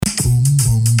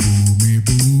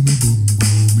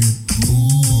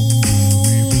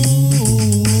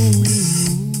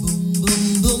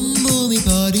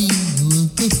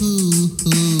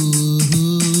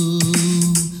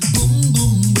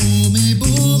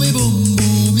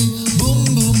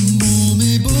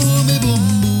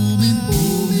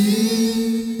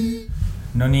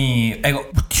No niin,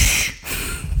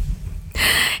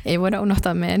 Ei voida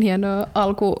unohtaa meidän hienoa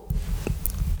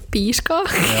alkupiiskaa.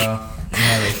 Joo,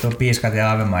 ihan vittu piiskat ja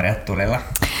aavemariat tulilla.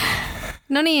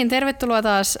 No niin, tervetuloa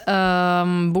taas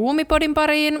BoomiPodin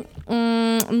pariin.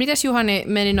 Mites Juhani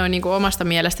meni noin niin kuin omasta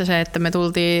mielestä se, että me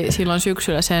tultiin silloin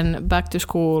syksyllä sen Back to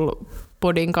School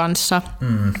podin kanssa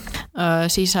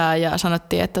sisään ja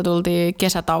sanottiin, että tultiin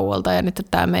kesätauolta ja nyt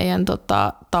tämä meidän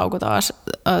tauko taas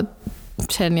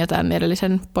sen ja tämän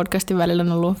edellisen podcastin välillä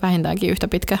on ollut vähintäänkin yhtä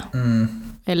pitkä,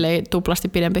 ellei tuplasti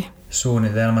pidempi.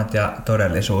 Suunnitelmat ja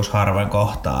todellisuus harvoin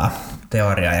kohtaa,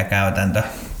 teoria ja käytäntö.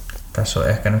 Tässä on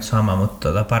ehkä nyt sama,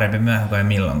 mutta parempi myöhään kuin ei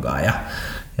milloinkaan. Ja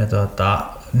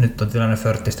nyt on tilanne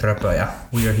förttiströpö ja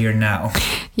we are here now.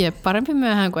 Jep, parempi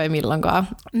myöhään kuin ei milloinkaan.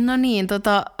 No niin,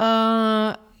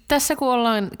 tässä kun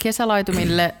ollaan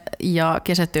kesälaitumille ja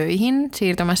kesätöihin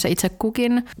siirtymässä itse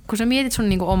kukin, kun sä mietit sun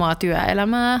niinku omaa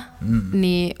työelämää,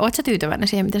 niin oot sä tyytyväinen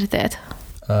siihen, mitä sä teet?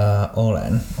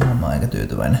 Olen. Olen aika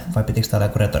tyytyväinen. Vai pitikö täällä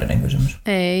joku retorinen kysymys?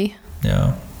 Ei. Joo.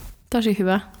 Tosi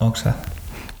hyvä. Onko sä?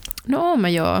 No oon mä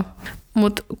joo.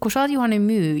 Mut kun sä oot Juhani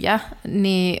myyjä,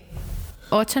 niin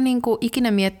oot sä niinku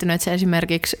ikinä miettinyt, että sä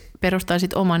esimerkiksi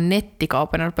perustaisit oman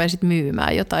nettikaupan ja rupeisit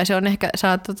myymään jotain? Se on ehkä,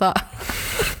 sä oot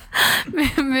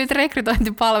myyt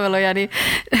rekrytointipalveluja, niin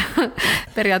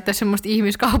periaatteessa semmoista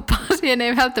ihmiskauppaa. Siihen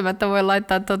ei välttämättä voi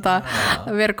laittaa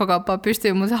verkkokauppaa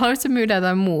pystyyn, mutta haluaisitko myydä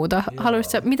jotain muuta?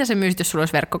 Mitä sä myisit, jos sulla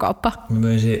olisi verkkokauppa? Mä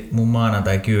myisin mun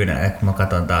maanantai-kyynel, että mä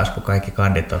katson taas, kun kaikki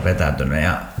kandit on vetäytynyt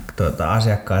ja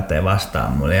asiakkaat ei vastaa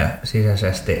mulle ja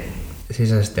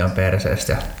sisäisesti on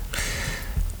perseestä.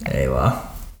 Ei vaan.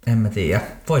 En mä tiedä.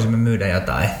 Voisimme myydä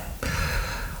jotain.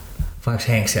 Vaikka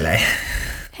henkselei.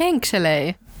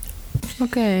 Henkselei?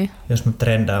 Okei. Okay. Jos mä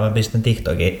trendaan, mä pistän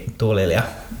TikTokin tulille ja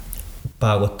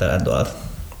paukuttelen tuolta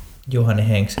Juhani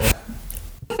henkseleä.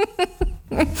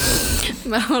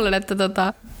 Mä luulen, että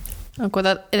kun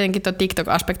otat etenkin tuon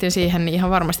TikTok-aspektin siihen, niin ihan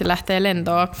varmasti lähtee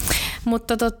lentoon.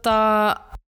 Mutta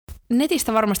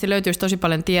netistä varmasti löytyisi tosi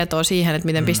paljon tietoa siihen, että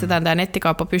miten pistetään tämä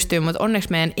nettikauppa pystyyn, mutta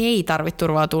onneksi meidän ei tarvitse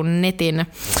turvautua netin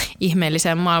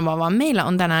ihmeelliseen maailmaan, vaan meillä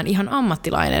on tänään ihan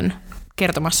ammattilainen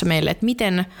kertomassa meille, että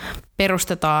miten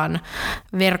perustetaan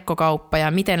verkkokauppa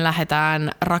ja miten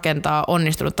lähdetään rakentaa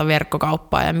onnistunutta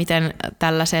verkkokauppaa ja miten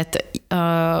tällaiset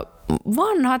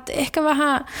vanhat, ehkä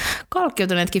vähän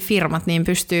kalkkiutuneetkin firmat niin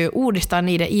pystyy uudistamaan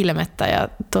niiden ilmettä ja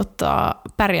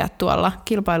pärjää tuolla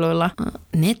kilpailuilla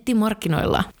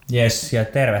nettimarkkinoilla. Yes, ja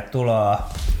tervetuloa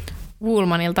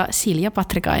Woolmanilta Silja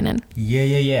Patrikainen.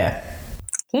 Yeah.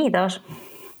 Kiitos.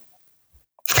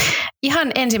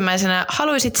 Ihan ensimmäisenä,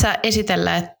 haluaisit sä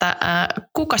esitellä, että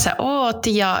kuka sä oot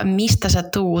ja mistä sä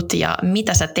tuut ja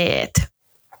mitä sä teet?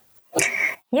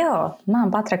 Joo, mä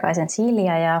oon Patrikaisen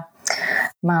Silja ja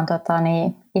mä oon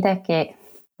itsekin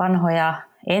vanhoja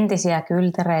entisiä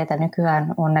kyltereitä,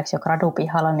 nykyään onneksi jo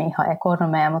gradupihalla, niin ihan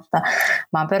ekonomeja, mutta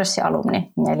mä oon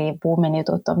pörssialumni, eli Boomin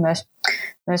jutut on myös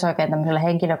oikein tämmöisellä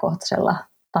henkilökohtaisella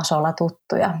tasolla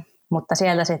tuttuja. Mutta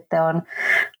sieltä sitten on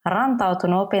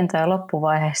rantautunut opintojen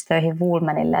loppuvaiheessa töihin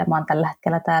Woolmanille ja mä oon tällä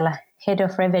hetkellä täällä Head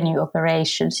of Revenue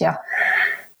Operations ja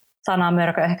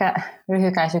sanamörkö ehkä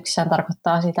lyhykäisyksessään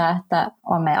tarkoittaa sitä, että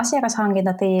on meidän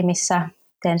asiakashankintatiimissä,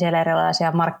 teen siellä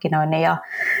erilaisia markkinoinnin ja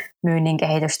myynnin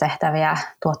kehitystehtäviä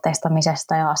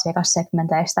tuotteistamisesta ja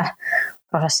asiakassegmenteistä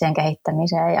prosessien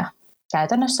kehittämiseen ja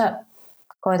käytännössä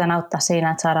koitan auttaa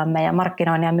siinä, että saadaan meidän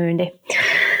markkinoinnin ja myynti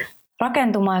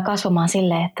rakentumaan ja kasvamaan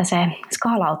silleen, että se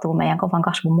skaalautuu meidän kovan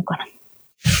kasvun mukana.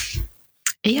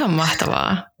 Ihan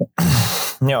mahtavaa.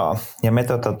 Joo, ja me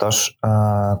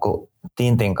kun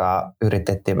Tintin kanssa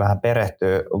yritettiin vähän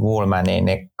perehtyä Woolmaniin,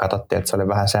 niin katsottiin, että se oli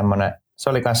vähän semmoinen, se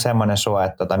oli myös semmoinen suo,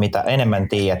 että mitä enemmän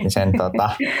tiedät, niin sen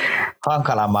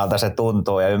hankalammalta se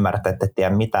tuntuu ja ymmärrät, että et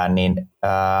tiedä mitään, niin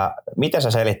miten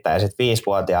sä selittäisit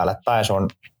 5-vuotiaalle tai sun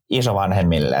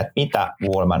isovanhemmille, että mitä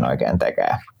Woolman oikein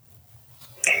tekee?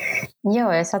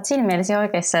 Joo, ja sä oot siinä mielessä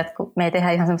oikeassa, että kun me ei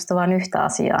tehdä ihan semmoista vain yhtä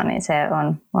asiaa, niin se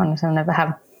on semmoinen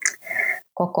vähän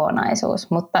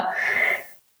kokonaisuus. Mutta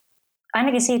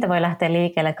ainakin siitä voi lähteä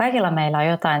liikkeelle. Kaikilla meillä on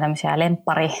jotain tämmöisiä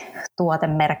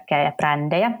lempparituotemerkkejä ja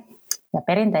brändejä. Ja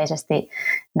perinteisesti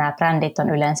nämä brändit on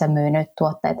yleensä myynyt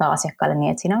tuotteita asiakkaille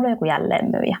niin, että siinä on joku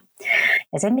jälleenmyyjä.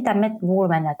 Ja se, mitä me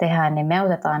Woolmanilla tehdään, niin me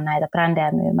autetaan näitä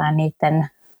brändejä myymään niiden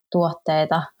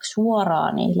tuotteita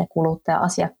suoraan niille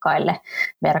kuluttaja-asiakkaille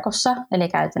verkossa, eli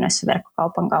käytännössä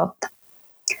verkkokaupan kautta.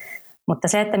 Mutta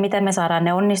se, että miten me saadaan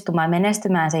ne onnistumaan ja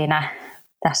menestymään siinä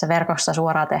tässä verkossa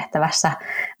suoraan tehtävässä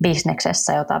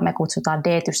bisneksessä, jota me kutsutaan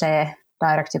D2C,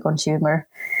 Direct to Consumer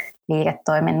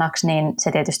liiketoiminnaksi, niin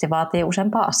se tietysti vaatii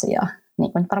useampaa asiaa.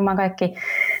 Niin kuin varmaan kaikki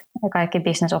kaikki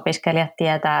bisnesopiskelijat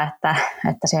tietää,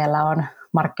 että siellä on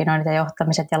markkinoinnit ja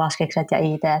johtamiset ja laskikset ja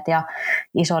IT ja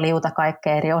iso liuta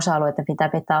kaikkea eri osa-alueita, mitä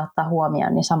pitää ottaa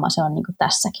huomioon, niin sama se on niin kuin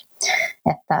tässäkin.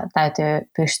 Että täytyy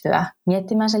pystyä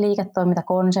miettimään se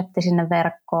liiketoimintakonsepti sinne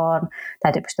verkkoon,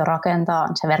 täytyy pystyä rakentamaan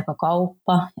se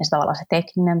verkkokauppa ja se tavallaan se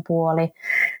tekninen puoli.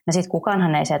 Ja sitten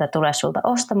kukaanhan ei sieltä tule sulta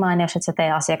ostamaan, jos et sä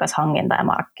tee asiakashankintaa ja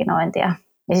markkinointia.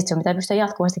 Ja sitten sun pitää pystyä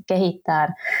jatkuvasti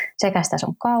kehittämään sekä sitä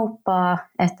sun kauppaa,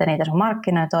 että niitä sun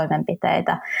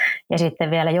markkinointitoimenpiteitä ja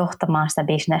sitten vielä johtamaan sitä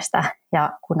bisnestä.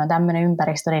 Ja kun on tämmöinen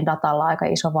ympäristö, niin datalla on aika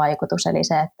iso vaikutus. Eli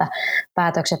se, että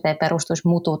päätökset ei perustuisi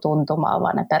mututuntumaan,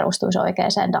 vaan ne perustuisi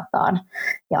oikeaan dataan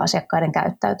ja asiakkaiden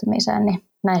käyttäytymiseen. Niin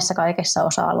näissä kaikissa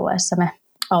osa-alueissa me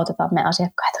autetaan meidän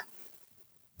asiakkaita.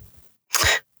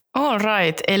 All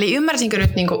right. Eli ymmärsinkö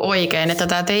nyt niinku oikein, että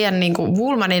tämä teidän niinku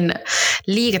Woolmanin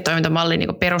liiketoimintamalli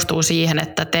niinku perustuu siihen,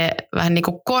 että te vähän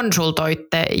niinku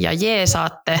konsultoitte ja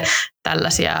jeesaatte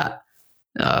tällaisia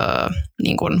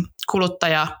niinku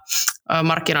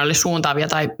kuluttajamarkkinoille suuntaavia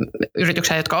tai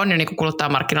yrityksiä, jotka on jo niinku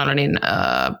kuluttajamarkkinoilla, niin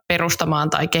perustamaan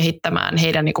tai kehittämään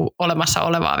heidän niinku olemassa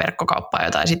olevaa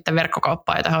verkkokauppaa tai sitten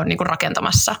verkkokauppaa, jota he on niinku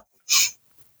rakentamassa?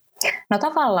 No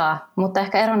tavallaan, mutta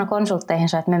ehkä erona konsultteihin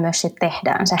se, että me myös sitten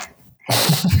tehdään se.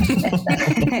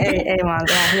 ei vaan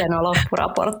tehdä hienoa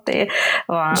loppuraporttia,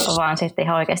 vaan sitten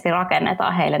ihan oikeasti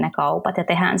rakennetaan heille ne kaupat ja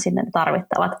tehdään sinne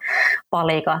tarvittavat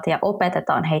palikat ja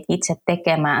opetetaan heitä itse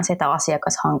tekemään sitä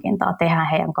asiakashankintaa, tehdään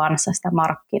heidän kanssa sitä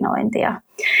markkinointia.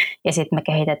 Ja sitten me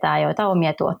kehitetään joita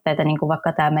omia tuotteita, niin kuin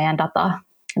vaikka tämä meidän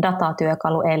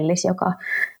datatyökalu Ellis, joka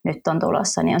nyt on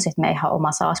tulossa, niin on sitten meidän ihan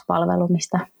oma SaaS-palvelu,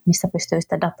 mistä pystyy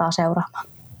sitten dataa seuraamaan.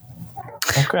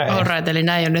 Okay. All right, eli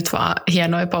näin on nyt vaan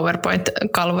hienoja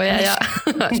PowerPoint-kalvoja ja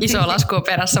iso lasku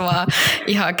perässä, vaan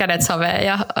ihan kädet saveen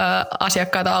ja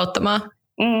asiakkaita auttamaan.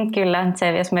 Kyllä,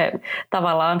 se, jos me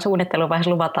tavallaan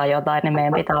suunnitteluvaiheessa luvataan jotain, niin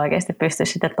meidän pitää oikeasti pystyä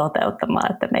sitä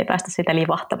toteuttamaan, että me ei päästä sitä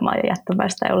livahtamaan ja jättämään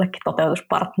sitä jollekin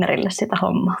toteutuspartnerille sitä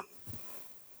hommaa.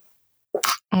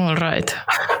 All right.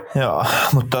 Joo,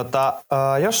 mutta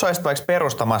jos olisit vaikka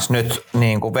perustamassa nyt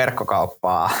niin kuin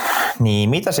verkkokauppaa, niin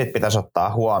mitä sitten pitäisi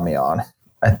ottaa huomioon?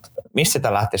 Et missä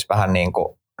sitä lähtisi vähän niin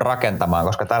kuin rakentamaan,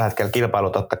 koska tällä hetkellä kilpailu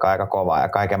totta kai aika kovaa ja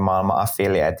kaiken maailman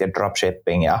affiliate ja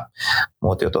dropshipping ja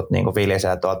muut jutut niin kuin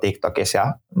vilisee tuolla TikTokissa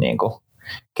ja niin kuin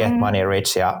get money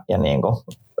rich ja niin kuin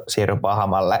siirry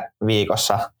Bahamalle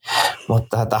viikossa.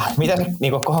 Mutta mitä se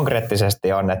niin kuin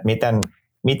konkreettisesti on, että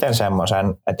miten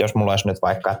semmoisen, että jos mulla olisi nyt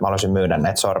vaikka, että mä haluaisin myydä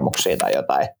näitä sormuksia tai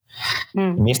jotain,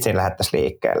 mistä siinä lähdettäisiin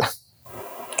liikkeelle?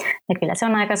 Ja kyllä se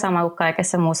on aika sama kuin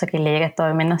kaikessa muussakin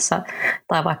liiketoiminnassa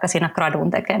tai vaikka siinä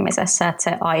gradun tekemisessä, että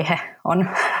se aihe on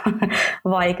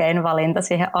vaikein valinta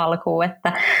siihen alkuun,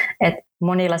 että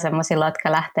monilla semmoisilla,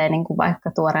 jotka lähtee niin kuin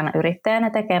vaikka tuoreena yrittäjänä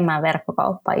tekemään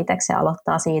verkkokauppaa itsekseen,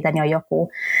 aloittaa siitä, niin on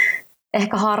joku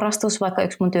ehkä harrastus, vaikka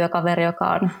yksi mun työkaveri, joka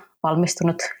on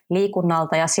valmistunut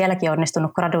liikunnalta ja sielläkin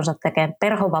onnistunut gradunsa tekemään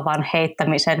perhovavan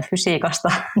heittämisen fysiikasta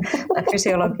tai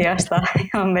fysiologiasta.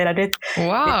 Ja on meillä nyt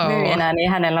myyjänä,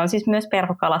 niin hänellä on siis myös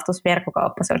perhokalastus,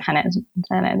 verkkokauppa, se on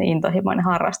hänen intohimoinen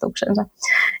harrastuksensa.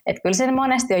 Et kyllä se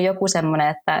monesti on joku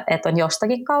semmoinen, että on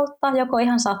jostakin kautta, joko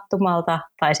ihan sattumalta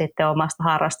tai sitten omasta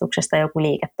harrastuksesta joku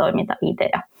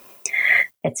liiketoimintaidea.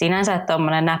 Et sinänsä, että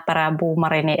tuommoinen näppärä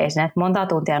boomari, niin ei sinne monta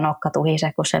tuntia nokka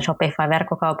tuhise, kun sen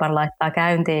Shopify-verkkokaupan laittaa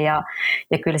käyntiin. Ja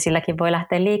kyllä silläkin voi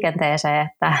lähteä liikenteeseen,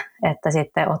 että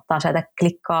sitten ottaa sieltä,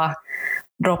 klikkaa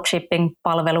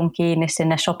dropshipping-palvelun kiinni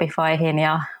sinne Shopifyhin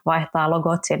ja vaihtaa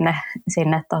logot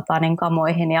sinne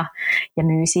kamoihin ja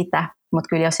myy sitä. Mutta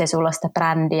kyllä jos ei sulla ole sitä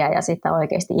brändiä ja sitä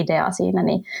oikeasti ideaa siinä,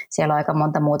 niin siellä on aika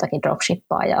monta muutakin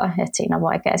dropshippaajaa, että siinä on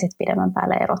vaikea sitten pidemmän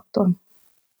päälle erottua.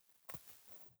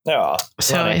 Joo,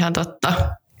 se on ihan totta.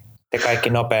 Te kaikki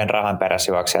nopean rahan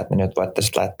peräsijuoksijat, niin nyt voitte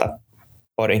sitten laittaa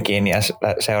podin kiinni ja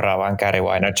seuraavaan Gary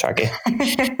Vaynerchukin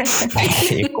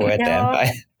liikkuu eteenpäin.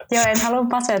 Joo, en halua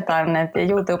pasentaa, että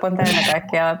YouTube on täynnä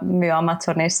kaikkia myy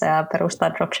Amazonissa ja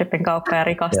perustaa dropshipping kauppaa ja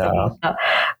rikastaa, mutta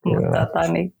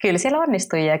niin, kyllä siellä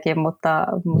onnistujiakin, mutta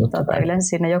yleensä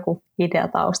siinä joku idea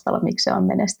taustalla, miksi se on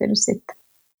menestynyt sitten.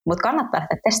 Mutta kannattaa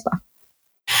lähteä testaamaan.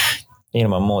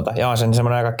 Ilman muuta. Ja on se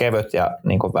semmoinen aika kevyt ja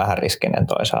niin kuin vähän riskinen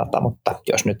toisaalta, mutta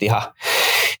jos nyt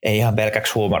ei ihan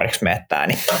pelkäksi huumoriksi menettää,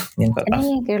 niin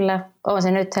Niin, kyllä. On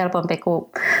se nyt helpompi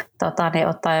kuin niin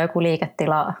ottaa joku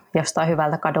liiketila jostain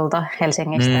hyvältä kadulta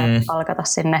Helsingistä ja palkata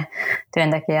sinne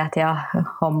työntekijät ja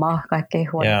hommaa kaikki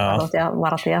huonekalut ja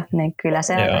vartijat, niin kyllä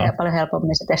se on paljon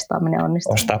helpommin se testaaminen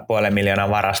onnistuu. Ostaa 500,000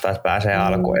 varastoa, että pääsee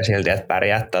alkuun ja silti, että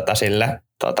pärjää sille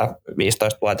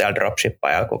 15-vuotiaalla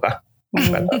dropshippaajalla, kuka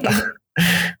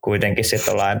kuitenkin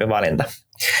sitten on laajempi valinta.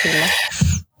 Kyllä.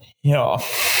 Joo.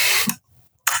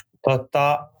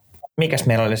 Mikäs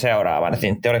meillä oli seuraavana,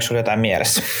 Tintti? Oliko sulla jotain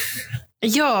mielessä?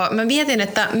 Joo, mä mietin,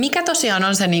 että mikä tosiaan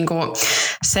on se,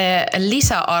 se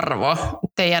lisäarvo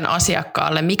teidän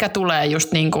asiakkaalle, mikä tulee just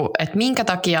että minkä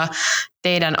takia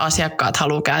teidän asiakkaat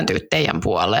haluaa kääntyä teidän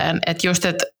puoleen. Että just,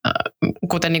 että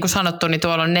kuten sanottu, niin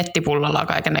tuolla on nettipullalla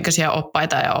kaikennäköisiä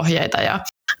oppaita ja ohjeita ja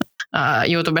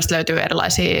YouTubesta löytyy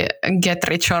erilaisia get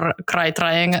rich or cry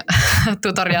trying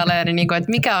tutoriaaleja, niin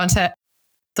että mikä on se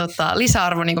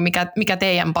lisäarvo, mikä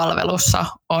teidän palvelussa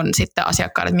on sitten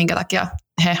asiakkaille, että minkä takia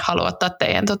he haluavat ottaa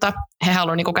teidän, he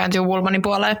haluavat kääntyä Woolmanin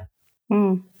puoleen.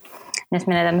 Jos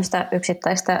menee tämmöistä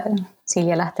yksittäistä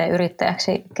Silja lähtee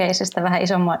yrittäjäksi keisistä vähän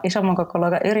isomman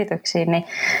kokoluokan yrityksiin, niin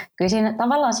kyllä siinä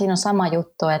on sama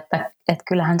juttu, että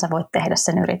kyllähän sä voit tehdä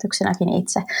sen yrityksenäkin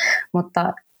itse,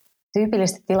 mutta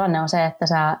tyypillisesti tilanne on se, että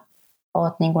sä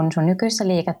oot niin kuin sun nykyisessä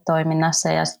liiketoiminnassa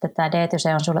ja sitten tämä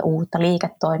D2C on sulle uutta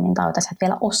liiketoimintaa, jota sä et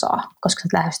vielä osaa, koska sä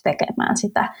et lähdös tekemään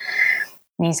sitä.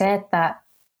 Niin se, että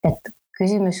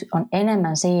kysymys on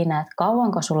enemmän siinä, että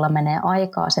kauanko sulla menee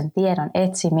aikaa sen tiedon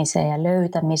etsimiseen ja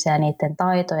löytämiseen ja niiden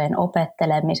taitojen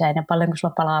opettelemiseen ja paljonko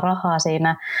sulla palaa rahaa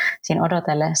siinä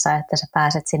odotellessa, että sä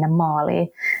pääset sinne maaliin.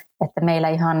 Että meillä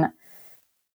ihan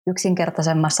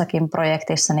yksinkertaisemmassakin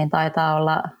projektissa niin taitaa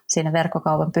olla siinä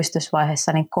verkkokaupan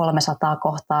pystysvaiheessa niin 300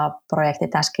 kohtaa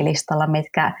projektitaskilistalla,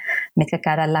 mitkä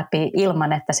käydään läpi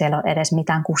ilman, että siellä on edes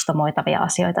mitään kustomoitavia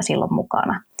asioita silloin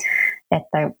mukana.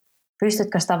 Että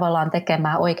pystytkö tavallaan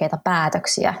tekemään oikeita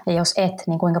päätöksiä ja jos et,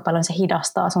 niin kuinka paljon se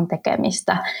hidastaa sun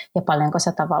tekemistä ja paljonko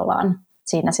se tavallaan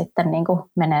siinä sitten niin kuin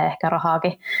menee ehkä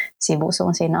rahaakin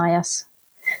sivusuun siinä ajassa.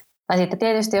 Tai sitten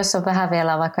tietysti, jos on vähän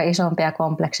vielä vaikka isompi ja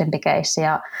kompleksimpi keissi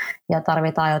ja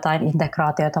tarvitaan jotain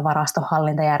integraatioita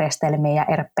varastohallintajärjestelmiin ja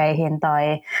ERP-ihin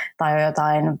tai on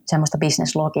jotain semmoista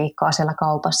bisneslogiikkaa siellä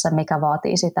kaupassa, mikä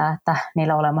vaatii sitä, että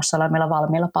niillä olemassa olevilla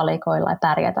valmiilla palikoilla ei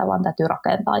pärjätä, vaan täytyy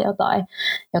rakentaa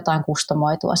jotain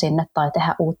kustomoitua sinne tai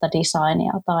tehdä uutta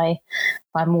designia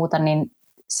tai muuta, niin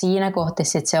siinä kohti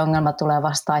sit se ongelma tulee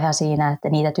vastaan ihan siinä, että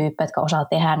niitä tyyppejä, jotka osaa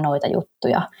tehdä noita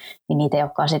juttuja, niin niitä ei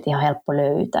olekaan sit ihan helppo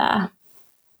löytää.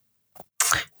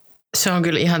 Se on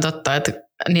kyllä ihan totta, että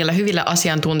niillä hyvillä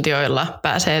asiantuntijoilla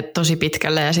pääsee tosi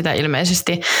pitkälle ja sitä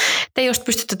ilmeisesti te just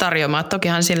pystytte tarjoamaan.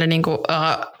 Tokihan sille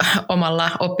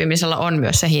omalla oppimisella on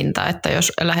myös se hinta, että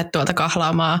jos lähdet tuolta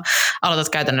kahlaamaan, aloitat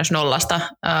käytännössä nollasta,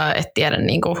 et tiedä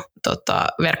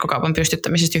verkkokaupan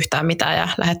pystyttämisestä yhtään mitään ja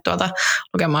lähdet tuolta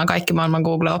lukemaan kaikki maailman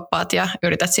Google-oppaat ja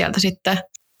yrität sieltä sitten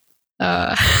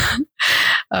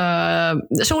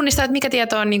suunnistaa, että mikä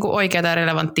tieto on oikeaa ja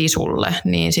relevanttia sulle,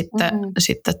 niin sitten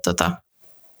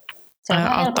se on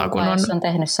auttaa, kun jos on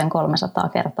tehnyt sen 300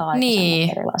 kertaa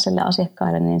erilaisille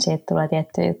asiakkaille, niin siitä tulee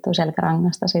tiettyä juttua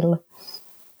selkärangasta silloin.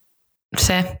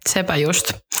 Sepä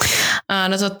just.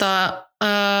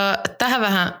 Tähän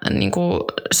vähän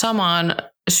samaan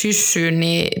syssyyn,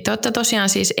 niin te olette tosiaan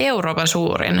siis Euroopan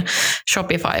suurin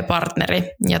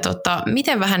Shopify-partneri. Ja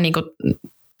miten vähän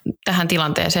tähän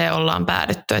tilanteeseen ollaan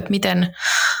päädytty, että miten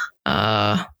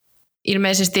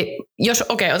ilmeisesti,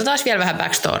 otetaan vielä vähän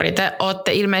backstory. Te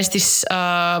olette ilmeisesti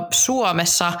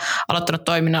Suomessa aloittanut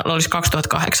toiminnan, olisi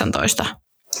 2018.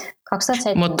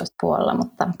 2017 puolella,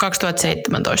 mutta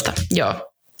 2017, joo.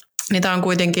 Niin tämä on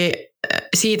kuitenkin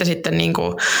siitä sitten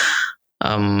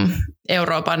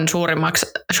Euroopan suurimmaksi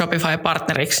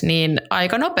Shopify-partneriksi niin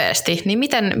aika nopeasti. Niin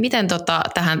miten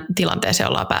tähän tilanteeseen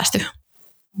ollaan päästy?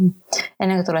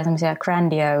 Ennen kuin tulee semmoisia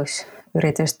grandiose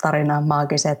yritystarinaa,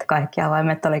 maagiset, kaikki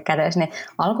avaimet oli kädessä, niin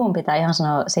alkuun pitää ihan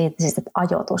sanoa siitä, että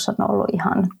ajoitus on ollut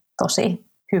ihan tosi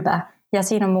hyvä. Ja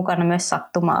siinä on mukana myös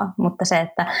sattumaa, mutta se,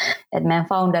 että meidän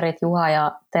founderit Juha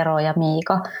ja Tero ja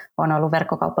Miika on ollut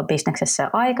verkkokauppabisneksessä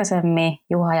aikaisemmin.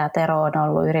 Juha ja Tero on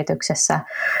ollut yrityksessä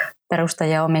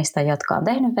perustajia ja omistajia, jotka on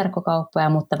tehnyt verkkokauppoja,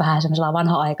 mutta vähän semmoisilla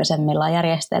vanha-aikaisemmilla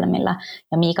järjestelmillä.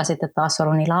 Ja Miika sitten taas on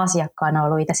ollut niillä asiakkaina,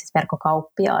 ollut itse sitten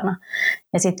verkkokauppiaana.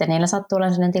 Ja sitten niillä sattuu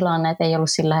olemaan sellainen tilanne, että ei ollut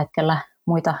sillä hetkellä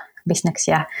muita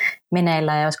bisneksiä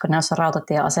meneillä, ja olisiko ne jossain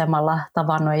rautatieasemalla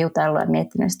tavannut ja jutellut ja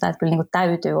miettinyt sitä, että kyllä niin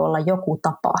täytyy olla joku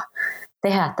tapa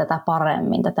tehdä tätä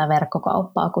paremmin, tätä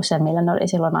verkkokauppaa, kuin se, millä ne oli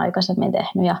silloin aikaisemmin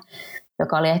tehnyt, ja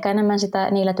joka oli ehkä enemmän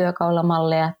sitä niillä työkaluilla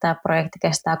mallia, että tämä projekti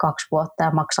kestää 2 vuotta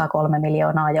ja maksaa 3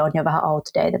 miljoonaa ja on jo vähän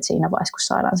outdated siinä vaiheessa, kun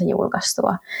saadaan se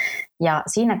julkaistua. Ja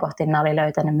siinä kohti ne oli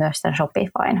löytänyt myös tämän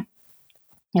Shopifyn,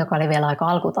 joka oli vielä aika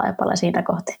alkutaipalla siinä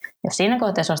kohti. Jos siinä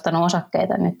kohti olisi ostanut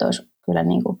osakkeita, niin nyt olisi kyllä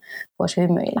voisi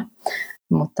hymyillä.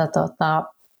 Mutta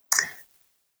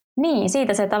niin,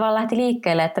 siitä se tavallaan lähti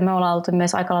liikkeelle, että me ollaan oltu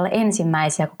myös aika lailla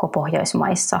ensimmäisiä koko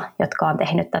Pohjoismaissa, jotka on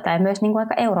tehnyt tätä ja myös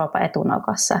aika Euroopan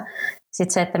etunokassa.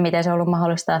 sitten se, että miten se on ollut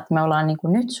mahdollista, että me ollaan niin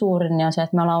kuin nyt suurin, niin on se,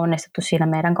 että me ollaan onnistuttu siinä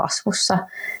meidän kasvussa.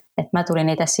 Et mä tulin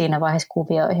itse siinä vaiheessa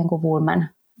kuvioihin, kun Woolman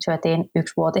syötiin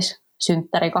 1-vuotis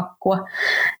synttärikakkua.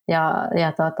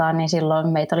 Niin silloin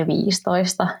meitä oli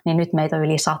 15, niin nyt meitä on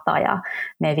yli 100 ja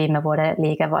meidän viime vuoden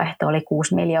liikevaihto oli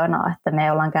 6 miljoonaa, että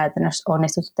me ollaan käytännössä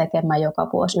onnistuttu tekemään joka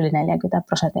vuosi yli 40%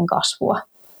 kasvua.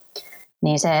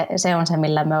 Niin se on se,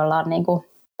 millä me ollaan niin kuin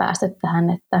päästy tähän,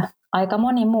 että aika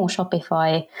moni muu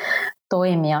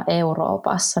Shopify-toimija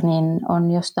Euroopassa niin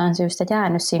on jostain syystä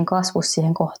jäänyt siinä kasvussa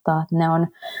siihen kohtaan, että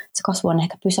se kasvu on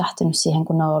ehkä pysähtynyt siihen,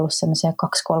 kun ne on ollut semmoisia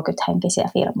 230-henkisiä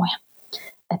firmoja.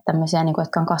 Että tämmöisiä, niin kuin,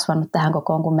 jotka on kasvanut tähän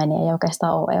kokoon, kun meni, ei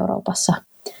oikeastaan ole Euroopassa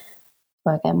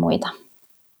oikein muita.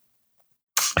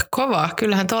 Kova.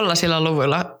 Kyllähän tollaisilla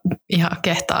luvuilla ihan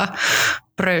kehtaa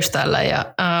pröystäillä ja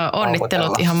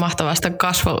onnittelut ihan mahtavasta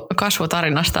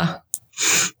kasvutarinasta.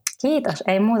 Kiitos.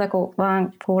 Ei muuta kuin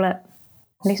vaan kuule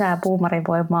lisää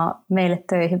boomarivoimaa meille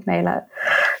töihin. Meillä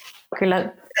kyllä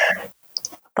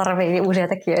tarvii uusia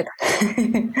tekijöitä.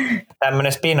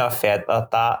 Tämmöinen spin-offi,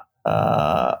 että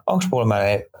onko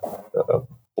Woolmanin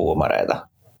boomareita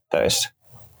töissä?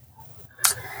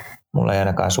 Mulla ei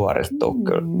ainakaan suoristuu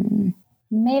kyllä.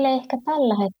 Meillä ei ehkä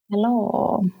tällä hetkellä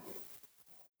ole.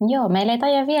 Joo, meillä ei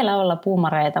taida vielä olla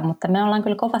boomareita, mutta me ollaan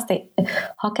kyllä kovasti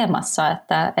hakemassa,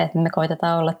 että me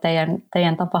koitetaan olla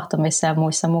teidän tapahtumissa ja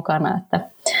muissa mukana. Että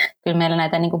kyllä meillä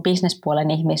näitä niin kuin business-puolen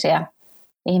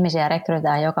ihmisiä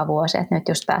rekrytään joka vuosi. Että nyt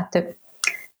just päättyi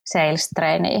sales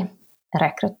trainee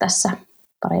rekryt tässä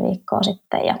pari viikkoa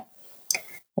sitten ja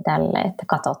tälleen, että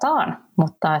katsotaan.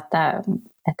 Mutta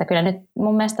että kyllä nyt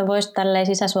mun mielestä voisi tälleen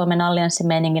Sisä-Suomen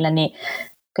allianssimeningillä, niin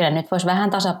kyllä nyt voisi vähän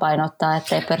tasapainottaa,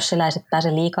 ettei pörssiläiset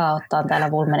pääse liikaa ottaa täällä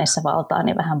Woolmanissa valtaa,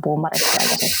 niin vähän boomarit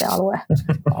sieltä sitten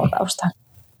aluevaltaustaan.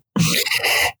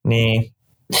 Niin,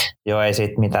 joo ei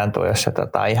siitä mitään tule, jos se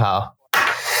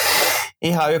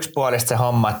ihan yksipuolista se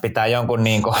homma, että pitää jonkun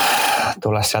niinku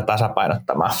tulla siellä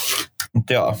tasapainottamaan. Mut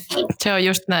joo. Se on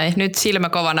just näin. Nyt silmä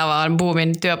kovana vaan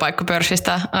Boomin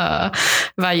työpaikkapörssistä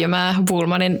väijymää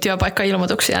Woolmanin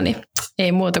työpaikkailmoituksia, niin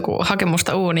ei muuta kuin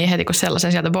hakemusta uuniin heti, kun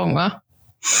sellaisen sieltä bongaa.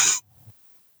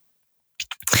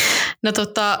 No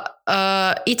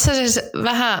itse asiassa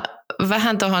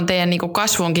vähän tuohon teidän niinku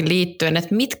kasvuunkin liittyen,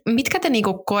 että mitkä te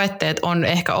niinku koette, että on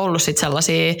ehkä ollut sit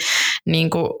sellaisia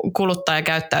niinku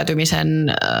kuluttajakäyttäytymisen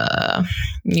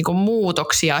niinku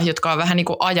muutoksia, jotka on vähän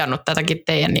niinku ajanut tätäkin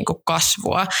teidän niinku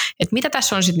kasvua. Et mitä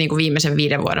tässä on sit niinku viimeisen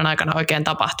 5 vuoden aikana oikein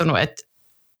tapahtunut, että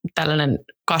tällainen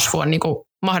kasvu on niinku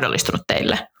mahdollistunut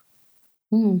teille?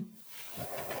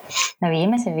 No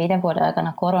viimeisen 5 vuoden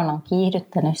aikana korona on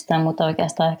kiihdyttänyt sitä, mutta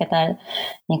oikeastaan ehkä tämä,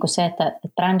 niin kuin se, että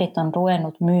brändit on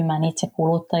ruvennut myymään itse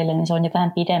kuluttajille, niin se on jo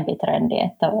vähän pidempi trendi,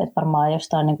 että varmaan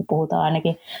jostain niin kuin puhutaan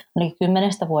ainakin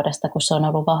 10 vuodesta, kun se on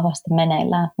ollut vahvasti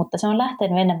meneillään, mutta se on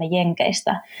lähtenyt enemmän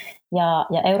Jenkeistä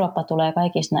ja Eurooppa tulee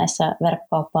kaikissa näissä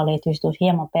verkkokauppaan liittyvissä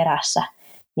hieman perässä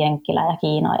Jenkkilä ja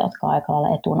Kiinaa, jotka on aika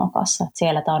lailla etunokassa.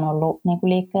 Siellä tämä on ollut niin kuin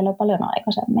liikkeelle paljon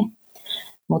aikaisemmin.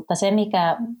 Mutta se,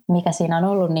 mikä siinä on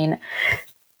ollut, niin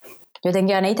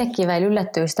jotenkin aina itsekin vielä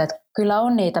yllättyy sitä, että kyllä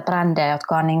on niitä brändejä,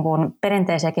 jotka on niin kuin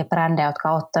perinteisiäkin brändejä,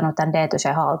 jotka on ottanut tämän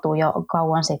D2C haltuun jo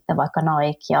kauan sitten, vaikka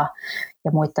Nike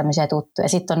ja muita tämmöisiä tuttuja.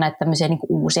 Sitten on näitä tämmöisiä niin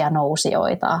kuin uusia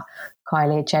nousijoita,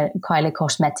 Kylie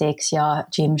Cosmetics ja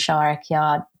Gymshark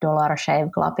ja Dollar Shave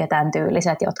Club ja tämän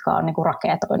tyyliset, jotka on niin kuin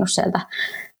raketoinut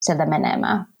sieltä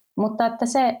menemään. Mutta että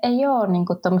se ei ole niin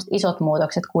kuin isot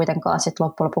muutokset kuitenkaan sit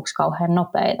loppujen lopuksi kauhean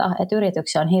nopeita. Et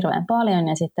yrityksiä on hirveän paljon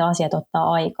ja sitten asiat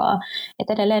ottaa aikaa. Et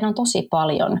edelleen on tosi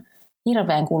paljon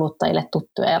hirveän kuluttajille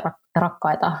tuttuja ja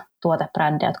rakkaita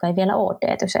tuotebrändejä, jotka ei vielä ole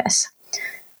D2C:ssä.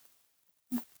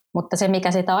 Mutta se,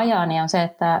 mikä sitä ajaa, niin on se,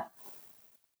 että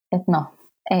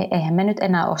eihän me nyt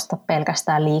enää osta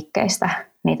pelkästään liikkeistä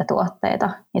niitä tuotteita.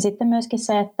 Ja sitten myöskin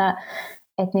se, että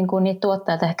niin kuin niitä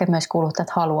tuotteita ehkä myös kuluttajat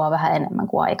haluaa vähän enemmän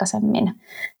kuin aikaisemmin.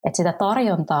 Että sitä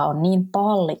tarjontaa on niin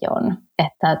paljon,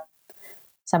 että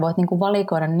sä voit niin kuin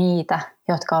valikoida niitä,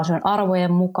 jotka on sun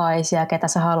arvojen mukaisia, ketä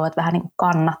sä haluat vähän niin kuin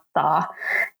kannattaa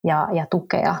ja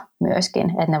tukea myöskin.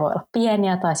 Että ne voi olla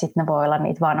pieniä tai sitten ne voi olla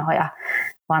niitä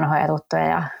vanhoja tuttuja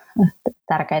ja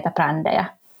tärkeitä brändejä.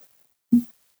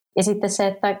 Ja sitten se,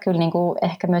 että kyllä niin kuin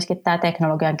ehkä myöskin tämä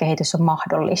teknologian kehitys on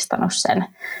mahdollistanut sen,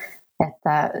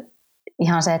 että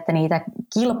ihan se, että niitä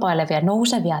kilpailevia,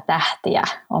 nousevia tähtiä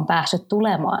on päässyt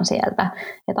tulemaan sieltä.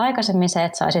 Et aikaisemmin se,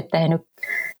 että sä olisit tehnyt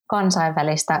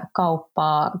kansainvälistä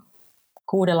kauppaa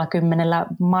 60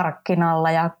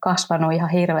 markkinalla ja kasvanut ihan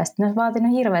hirveästi. Ne olisi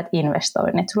vaatinut hirveät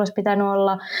investoinnit. Sulla olisi pitänyt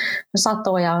olla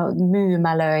satoja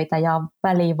myymälöitä ja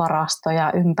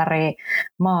välivarastoja ympäri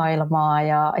maailmaa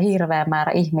ja hirveä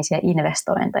määrä ihmisiä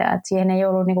investointeja. Et siihen ei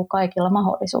ollut niinku kaikilla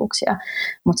mahdollisuuksia.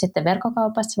 Mutta sitten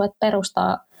verkkokaupassa voit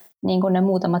perustaa niinku ne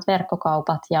muutamat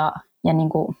verkkokaupat ja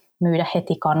niinku myydä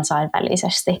heti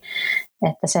kansainvälisesti.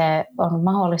 Että se on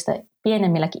mahdollista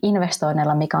pienemmilläkin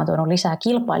investoinneilla, mikä on tuonut lisää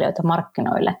kilpailijoita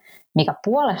markkinoille, mikä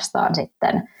puolestaan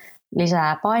sitten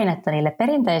lisää painetta niille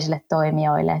perinteisille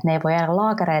toimijoille, että ne ei voi jäädä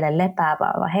laakereille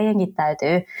lepäämään, vaan heidänkin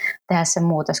täytyy tehdä se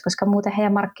muutos, koska muuten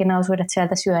heidän markkinaosuudet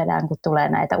sieltä syödään, kun tulee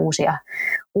näitä uusia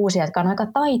jotka on aika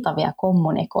taitavia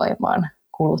kommunikoimaan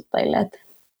kuluttajille.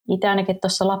 Itse ainakin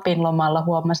tuossa Lapin lomalla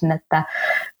huomasin, että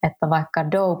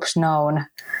vaikka Dope Snown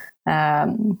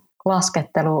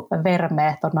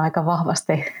lasketteluvermeet on aika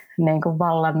vahvasti niin kuin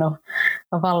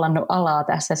vallannut alaa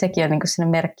tässä. Sekin on niin kuin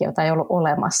sellainen merkki, jota ei ollut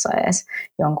olemassa edes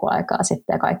jonkun aikaa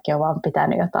sitten ja kaikki on vaan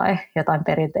pitänyt jotain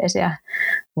perinteisiä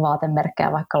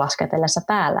vaatemerkkejä vaikka lasketellessa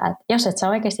päällä. Et jos et sä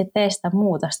oikeasti tee sitä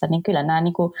muutosta, niin kyllä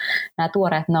nämä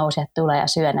tuoreet nousijat tulee ja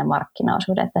syö ne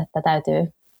markkinaosuudet, että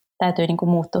täytyy niin kuin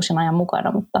muuttua sen ajan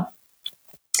mukana, mutta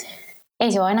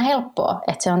ei se ole aina helppoa,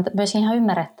 että se on myös ihan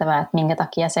ymmärrettävää, että minkä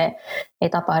takia se ei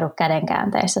tapahdu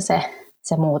kädenkäänteessä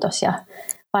se muutos. Ja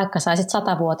vaikka saisit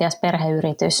 100-vuotias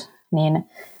perheyritys, niin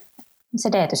se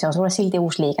D2C on sulle silti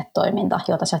uusi liiketoiminta,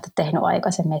 jota sä et ole tehnyt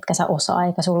aikaisemmin, etkä sä osaa,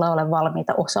 eikä sulla ole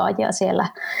valmiita osaajia siellä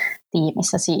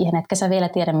tiimissä siihen, etkä sä vielä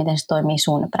tiedä, miten se toimii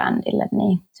sun brändille.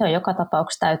 Niin se on joka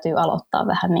tapauksessa täytyy aloittaa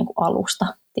vähän niin kuin alusta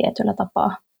tietyllä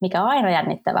tapaa, mikä on aina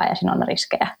jännittävää ja siinä on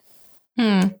riskejä.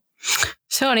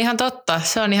 Se on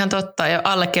ihan totta. Ja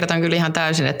allekirjoitan kyllä ihan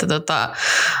täysin, että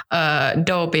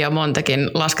Dope ja Montekin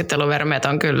lasketteluvermeet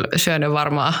on kyllä syönyt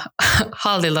varmaan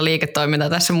haltilta liiketoimintaa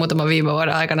tässä muutaman viime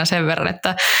vuoden aikana sen verran,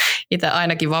 että itse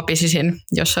ainakin vapisisin,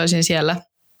 jos olisin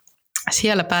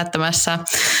siellä päättämässä.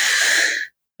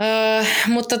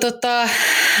 Mutta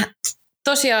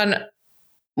tosiaan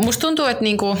musta tuntuu, että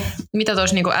niinku, mitä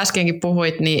tuossa niinku äskenkin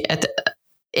puhuit, niin että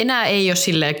enää ei ole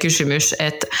silleen kysymys,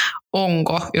 että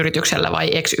onko yrityksellä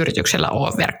vai ex-yrityksellä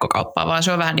ole verkkokauppaa, vaan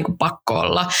se on vähän niin kuin pakko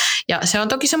olla. Ja se on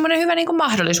toki semmoinen hyvä niin kuin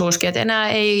mahdollisuuskin, että enää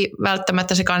ei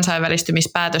välttämättä se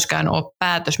kansainvälistymispäätöskään ole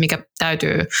päätös, mikä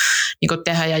täytyy niin kuin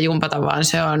tehdä ja jumpata, vaan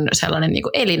se on sellainen niin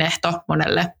kuin elinehto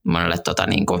monelle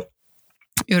niin kuin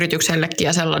yrityksellekin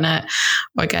ja sellainen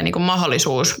oikein niin kuin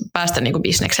mahdollisuus päästä niin kuin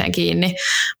bisnekseen kiinni.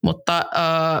 Mutta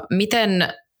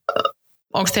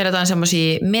onko teillä jotain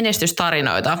semmoisia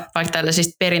menestystarinoita, vaikka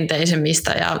tällaisista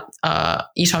perinteisemmistä ja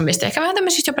isommista, ehkä vähän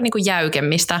tämmöisistä jopa niin kuin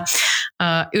jäykemmistä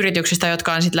yrityksistä,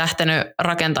 jotka on sitten lähtenyt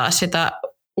rakentaa sitä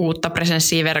uutta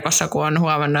presenssiä verkossa, kun on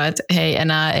huomannut, että hei,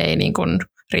 enää ei niin kuin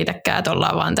riitäkään, että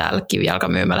ollaan vaan täällä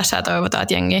kivijalkamyymälässä ja toivotaan,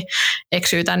 että jengi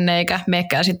eksyy tänne eikä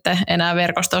meekään sitten enää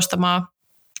verkosta ostamaan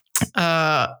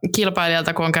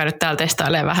kilpailijalta, kun on käynyt täällä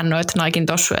testailemaan vähän noita Niken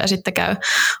tossuja ja sitten käy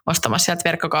ostamassa sieltä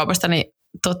verkkokaupasta, niin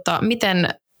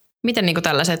miten niin kuin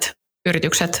tällaiset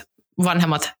yritykset,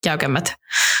 vanhemmat, jäykemmät,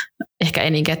 ehkä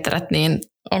ei niin ketterät, niin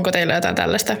onko teillä jotain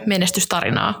tällaista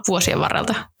menestystarinaa vuosien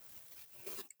varrelta?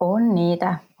 On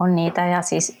niitä ja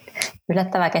siis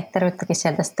yllättävää ketteryyttäkin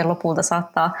sieltä sitten lopulta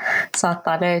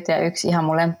saattaa löytyä. Yksi ihan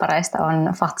mun lemppareista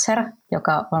on Fazer,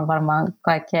 joka on varmaan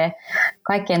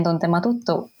kaikkien tuntema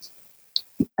tuttu.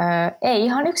 Ei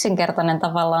ihan yksinkertainen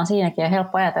tavallaan, siinäkin on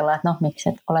helppo ajatella, että no miksi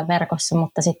et ole verkossa,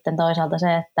 mutta sitten toisaalta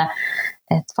se, että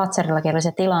Fazerillakin oli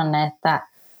se tilanne, että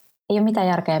ei ole mitään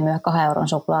järkeä myydä 2 euron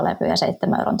suklaalevyä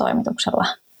 7 euron toimituksella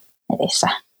netissä.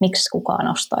 Miksi kukaan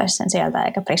ostaisi sen sieltä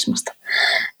eikä Prismasta?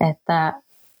 Että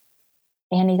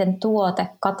eihän niiden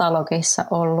tuotekatalogissa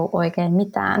ollut oikein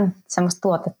mitään sellaista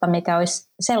tuotetta, mikä olisi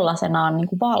sellaisenaan niin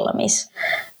kuin valmis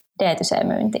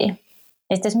D2C-myyntiin.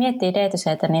 Ja sitten jos miettii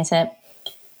D2C:tä, niin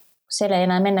siellä ei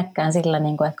enää mennäkään sillä,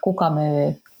 että kuka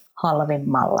myy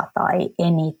halvimmalla tai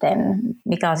eniten,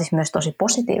 mikä on siis myös tosi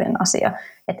positiivinen asia,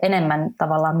 että enemmän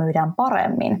tavallaan myydään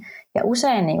paremmin. Ja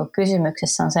usein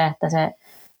kysymyksessä on se, että se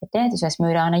D2C:ssä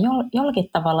myydään aina jollakin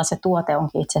tavalla se tuote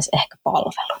onkin itse asiassa ehkä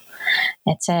palvelu.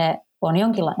 Että se on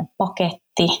jonkinlainen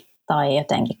paketti tai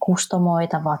jotenkin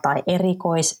kustomoitava tai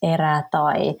erikoiserä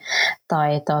tai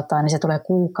niin se tulee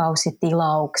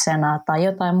kuukausitilauksena tai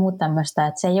jotain muuta tämmöistä,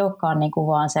 että se ei olekaan niinku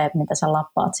vaan se, mitä sä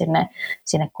lappaat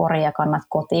sinne koriin ja kannat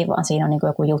kotiin, vaan siinä on niinku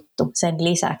joku juttu sen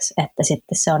lisäksi, että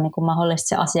sitten se on niinku mahdollisesti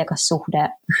se asiakassuhde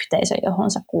yhteisö,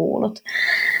 johon sä kuulut.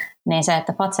 Niin se,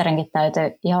 että Fazerinkin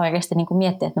täytyy ihan oikeasti niinku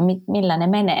miettiä, että millä ne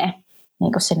menee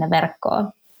niinku sinne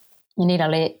verkkoon. Ja niillä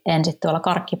oli ensin tuolla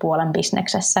karkkipuolen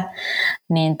bisneksessä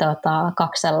niin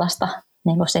 2 sellaista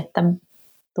niin sitten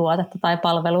tuotetta tai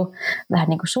palvelu vähän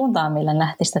niin kuin suuntaan, millä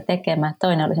lähti sitä tekemään.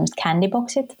 Toinen oli semmoiset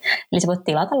candyboxit, eli sä voit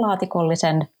tilata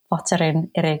laatikollisen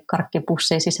Fazerin eri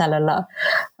karkkipussin sisällöllä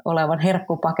olevan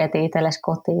herkkupaketin itsellesi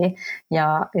kotiin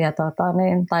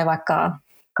tai vaikka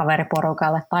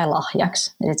kaveriporukalle tai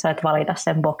lahjaksi. Ja sitten sä voit valita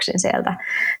sen boksin sieltä,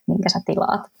 minkä sä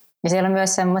tilaat. Ja siellä on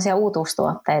myös semmoisia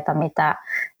uutuustuotteita,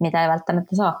 mitä ei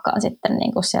välttämättä saakaan sitten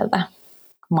niin kuin sieltä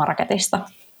marketista.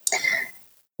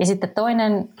 Ja sitten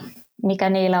toinen, mikä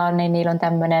niillä on, niin niillä on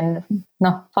tämmöinen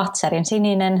Fazerin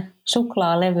sininen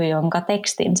suklaalevy, jonka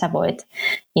tekstin sä voit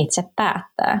itse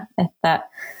päättää. Että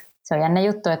se on jännä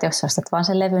juttu, että jos ostat vaan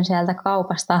sen levyn sieltä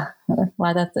kaupasta,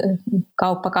 laitat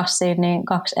kauppakassiin, niin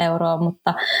 2 €,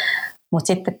 mutta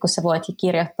sitten kun sä voit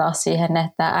kirjoittaa siihen,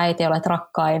 että äiti olet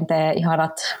rakkain, tee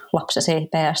ihanat lapsesi,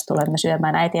 PS tulemme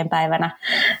syömään äitien päivänä,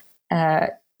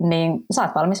 niin sä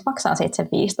oot valmis maksaa siitä sen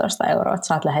 15 €, että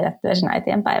saat lähetettyä sen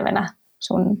äitien päivänä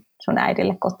sun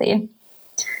äidille kotiin.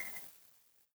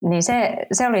 Niin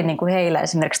se oli niin kuin heillä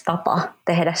esimerkiksi tapa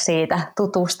tehdä siitä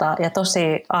tutusta ja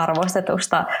tosi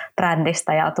arvostetusta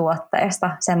brändistä ja tuotteesta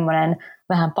semmoinen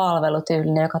vähän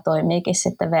palvelutyylinen, joka toimiikin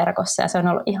sitten verkossa. Ja se on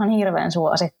ollut ihan hirveän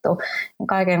suosittu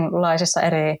kaikenlaisissa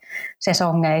eri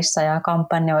sesongeissa ja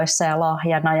kampanjoissa ja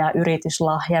lahjana ja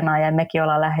yrityslahjana. Ja mekin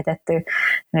ollaan lähetetty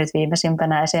nyt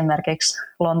viimeisimpänä esimerkiksi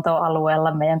Lontoon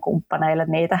alueella meidän kumppaneille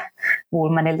niitä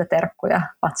Woolmanilta terkkuja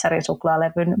Fazerin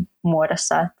suklaalevyn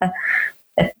muodossa, että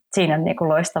siinä on niin kuin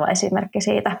loistava esimerkki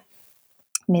siitä,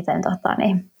 miten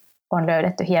on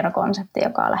löydetty hieno konsepti,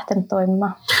 joka on lähtenyt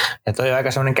toimimaan. Ja toi on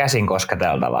aika semmoinen käsin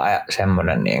kosketeltavaa ja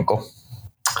semmoinen niin kuin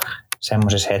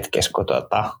semmoisissa hetkissä, kun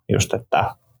just,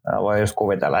 että voi just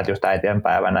kuvitella, että just äitien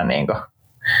päivänä niin kuin,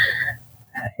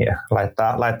 ja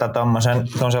laittaa tommosen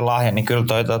lahjan, niin kyllä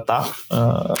toi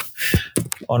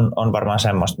on varmaan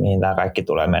semmoista, mihin tämä kaikki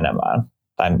tulee menemään.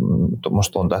 Tai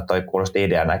musta tuntuu, että toi kuulosti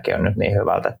ideanakin on nyt niin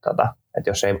hyvältä, että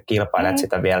jos ei kilpailijat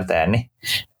sitä vielä tee, niin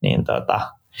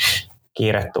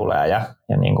kiire tulee. Ja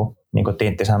niin kuin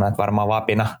Tintti sanoi, että varmaan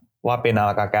vapina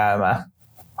alkaa käymään.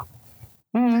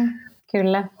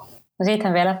 Kyllä. No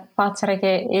siitähän vielä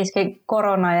Fazerikin iski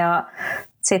korona ja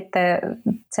sitten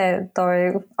se toi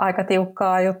aika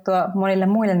tiukkaa juttua monille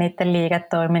muille niiden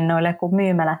liiketoiminnoille, kun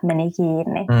myymälät meni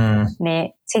kiinni.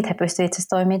 Niin sitten he pystyivät itse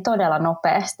asiassa toimimaan todella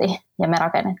nopeasti. Ja me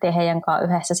rakennettiin heidän kanssa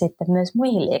yhdessä sitten myös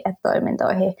muihin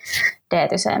liiketoimintoihin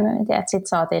D2C-myyntiä. Sitten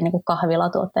saatiin niinku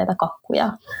kahvilatuotteita,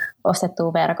 kakkuja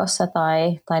ostettua verkossa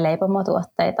tai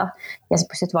leipomotuotteita. Ja sä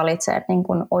pystyt valitsemaan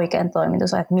niinku oikean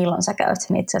toimitus, että milloin sä käyt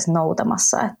sen itse asiassa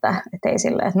noutamassa. Että ei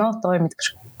silleen, että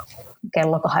toimitus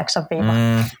kello 8-14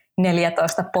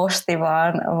 posti,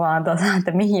 vaan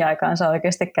että mihin aikaan sä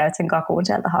oikeasti käyt sen kakun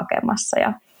sieltä hakemassa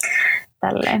ja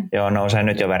tälleen. Joo, nousee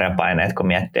nyt jo verenpaineet, kun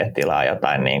miettii, että tilaa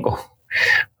jotain niin kuin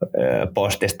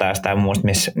postista tai jostain muusta,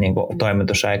 missä niin kuin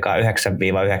toimitusaikaa 9-19,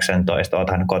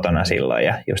 oothan kotona silloin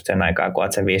ja just sen aikaa, kun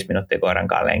oot sen 5 minuuttia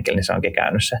koirankaan lenkillä, niin se onkin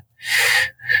käynyt se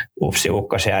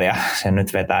upsi-ukko siellä ja se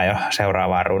nyt vetää jo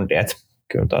seuraavaan rundiin, että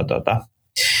kyllä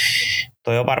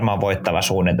toi on varmaan voittava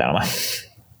suunnitelma.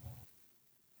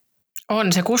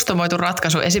 On se kustomoitu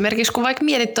ratkaisu. Esimerkiksi kun vaikka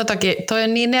mietit toi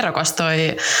on niin nerokas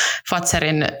toi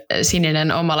Fazerin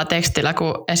sininen omalla tekstillä,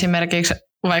 kun esimerkiksi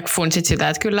vaikka funtsit sitä,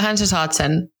 että kyllähän sä saat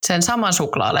sen saman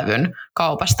suklaalevyn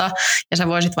kaupasta ja sä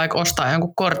voisit vaikka ostaa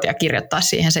jonkun kortin ja kirjoittaa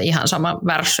siihen se ihan sama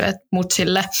värssy, että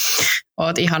mutsille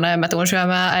oot ihana ja mä tuun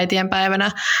syömään äitien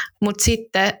päivänä. Mutta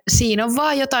sitten siinä on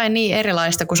vaan jotain niin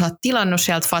erilaista, kun sä oot tilannut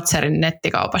sieltä Fazerin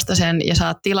nettikaupasta sen ja sä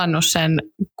oot tilannut sen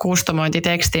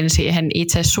kustomointitekstin siihen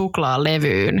itse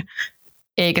suklaalevyyn,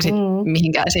 eikä sitten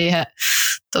mihinkään siihen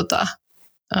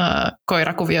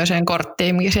koirakuvioiseen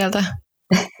korttiin, mikä sieltä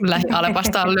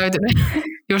lähi-Alepasta on löytynyt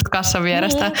just kassan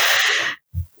vierestä.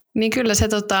 Niin kyllä se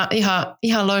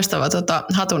ihan loistava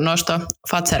hatun nosto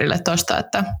Fazerille tosta,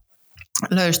 että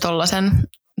löysi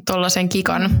tollasen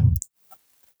kikan.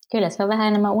 Kyllä se on vähän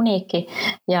enemmän uniikki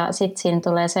ja sitten siinä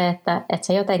tulee se, että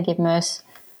se jotenkin myös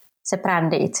se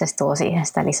brändi itse tuo siihen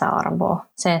sitä lisäarvoa.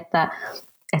 Se, että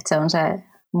se on se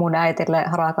mun äitille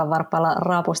harakan varpailla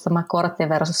raapustama kortti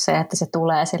versus se, että se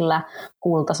tulee sillä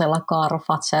kultaisella Karl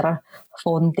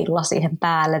Fazer-fontilla siihen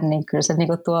päälle, niin kyllä se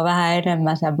niinku tuo vähän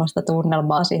enemmän semmoista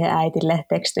tunnelmaa siihen äitille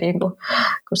tekstiin, kun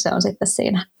se on sitten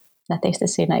siinä nätisti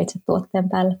siinä itse tuotteen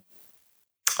päällä.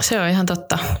 Se on ihan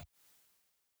totta.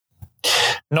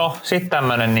 No, sitten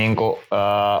tämmöinen niinku,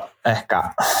 ehkä,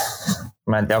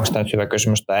 mä en tiedä, onko tämä nyt hyvä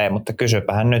kysymys tai ei, mutta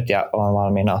kysypähän nyt ja olen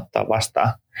valmiina ottaa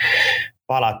vastaan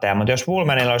palautteja. Mutta jos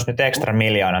Woolmanilla olisi nyt ekstra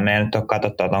miljoona, me ei nyt ole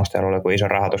katsottu, että onko teillä ollut joku iso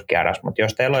rahoituskierros, mutta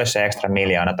jos teillä olisi se ekstra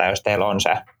miljoona tai jos teillä on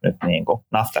se nyt niinku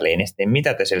naftaliinista, niin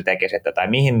mitä te sillä tekisitte tai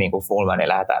mihin niinku Woolmania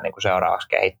lähdetään niinku seuraavaksi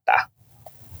kehittämään?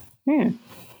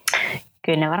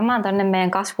 Kyllä ne varmaan tuonne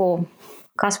meidän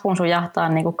kasvuun sujahtaa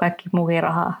niin kuin kaikki muukin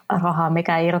rahaa,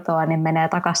 mikä irtoaa, niin menee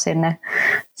takaisin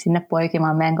sinne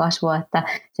poikimaan meidän kasvua. Että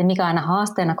se, mikä on aina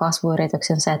haasteena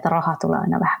kasvuyrityksen, on se, että raha tulee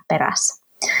aina vähän perässä.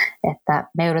 Että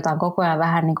me joudutaan koko ajan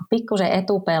vähän niin kuin pikkusen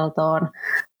etupeltoon,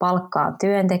 palkkaan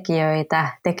työntekijöitä,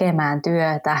 tekemään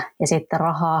työtä ja sitten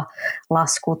rahaa,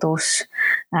 laskutus,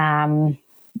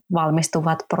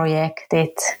 valmistuvat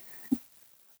projektit,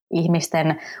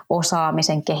 ihmisten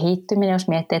osaamisen kehittyminen, jos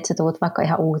miettii, että sä tulet vaikka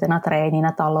ihan uutena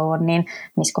treeninä taloon, niin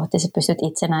missä kohti sä pystyt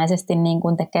itsenäisesti niin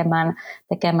kuin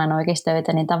tekemään oikeasti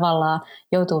töitä, niin tavallaan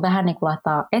joutuu vähän niin kuin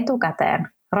laittaa etukäteen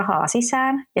rahaa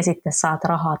sisään ja sitten saat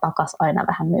rahaa takaisin aina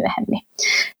vähän myöhemmin.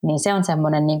 Niin se on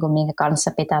semmoinen, niin kuin minkä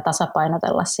kanssa pitää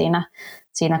tasapainotella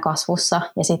siinä kasvussa.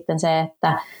 Ja sitten se,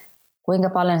 että kuinka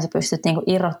paljon sä pystyt niin kuin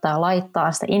irrottaa,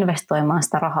 laittaa sitä, investoimaan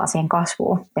sitä rahaa siihen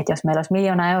kasvuun. Että jos meillä olisi 1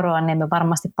 000 000 euroa, niin me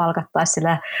varmasti palkattaisiin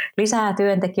sillä lisää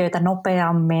työntekijöitä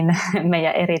nopeammin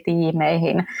meidän eri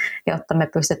tiimeihin, jotta me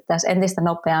pystyttäisiin entistä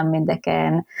nopeammin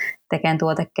tekemään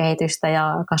tuotekehitystä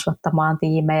ja kasvattamaan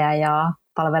tiimejä ja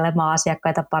palvelemaan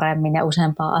asiakkaita paremmin ja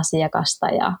useampaa asiakasta.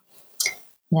 Ja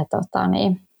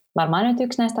varmaan nyt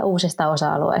yksi näistä uusista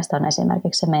osa-alueista on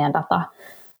esimerkiksi se meidän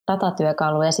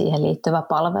datatyökalu ja siihen liittyvä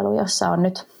palvelu, jossa on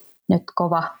nyt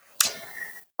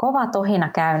kova tohina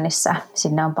käynnissä.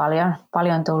 Sinne on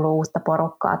paljon tullut uutta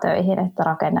porukkaa töihin, että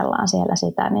rakennellaan siellä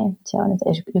sitä, niin se on nyt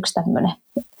yksi tämmöinen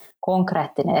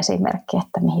konkreettinen esimerkki,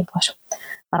 että mihin voisi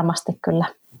varmasti kyllä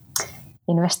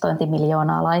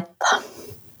investointimiljoonaa laittaa.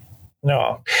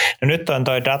 No nyt on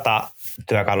toi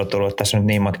datatyökalu tullut tässä nyt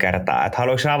niin monta kertaa, että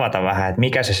haluatko avata vähän, että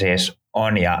mikä se siis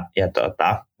on ja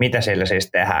mitä sillä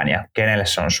siis tehdään ja kenelle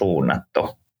se on suunnattu?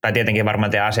 Tai tietenkin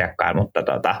varmaan teidän asiakkaille, mutta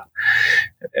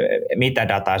mitä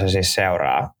dataa se siis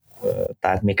seuraa?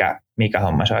 Tai mikä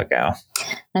homma se oikein on?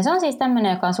 No se on siis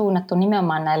tämmöinen, joka on suunnattu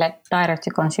nimenomaan näille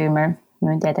direct-to-consumer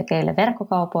myyntiä tekeille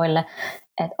verkkokaupoille.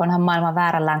 Että onhan maailman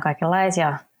väärällään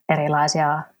kaikenlaisia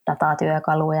erilaisia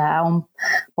datatyökaluja ja on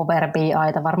Power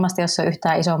BI:ta. Varmasti jos on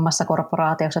yhtään isommassa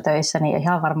korporaatiossa töissä, niin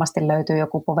ihan varmasti löytyy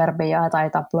joku Power BI tai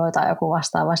Tableau tai joku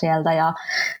vastaava sieltä. Ja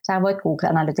sä voit Google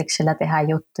Analyticsilla tehdä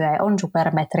juttuja ja on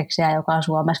Supermetricsia, joka on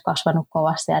Suomessa kasvanut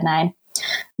kovasti ja näin.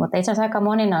 Mutta itse asiassa aika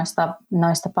moni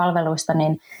noista palveluista,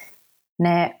 niin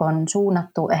ne on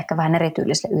suunnattu ehkä vähän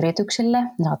erityylisille yrityksille.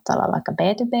 Ne saattaa olla vaikka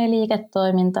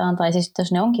B2B-liiketoimintaan, tai siis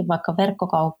jos ne onkin vaikka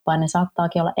verkkokauppaa, ne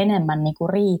saattaakin olla enemmän niin kuin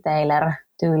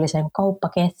retailer-tyylisen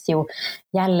kauppaketju,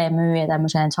 jälleen myyjä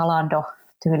tämmöiseen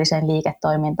Zalando-tyyliseen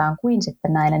liiketoimintaan kuin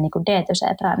sitten näille niin kuin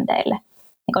D2C-brändeille.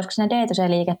 Ja koska siinä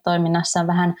D2C-liiketoiminnassa on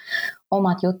vähän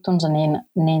omat juttunsa, niin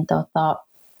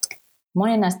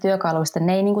moni näistä työkaluista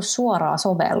ne ei niin kuin suoraan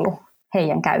sovellu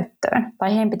heidän käyttöön.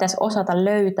 Tai heidän pitäisi osata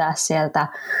löytää sieltä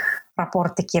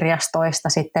raporttikirjastoista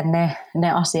sitten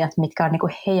ne asiat, mitkä on niin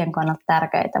kuin heidän kannalta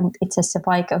tärkeitä. Mutta itse asiassa se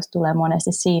vaikeus tulee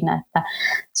monesti siinä, että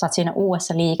sä oot siinä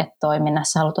uudessa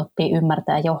liiketoiminnassa, haluat oppia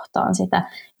ymmärtää ja johtaa sitä,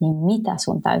 niin mitä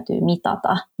sun täytyy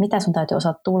mitata, mitä sun täytyy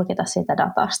osata tulkita siitä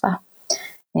datasta.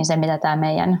 Niin se, mitä tämä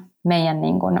meidän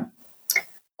niin kuin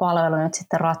palvelu nyt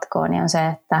sitten ratkoo, niin on se,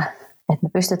 että me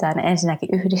pystytään ensinnäkin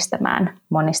yhdistämään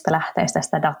monista lähteistä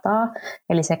sitä dataa,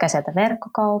 eli sekä sieltä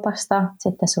verkkokaupasta,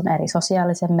 sitten sun eri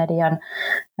sosiaalisen median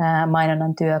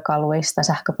mainonnan työkaluista,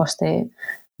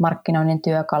 sähköpostimarkkinoinnin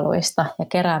työkaluista ja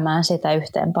keräämään sitä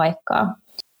yhteen paikkaan.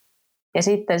 Ja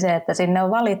sitten se, että sinne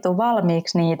on valittu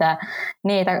valmiiksi niitä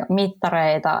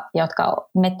mittareita, jotka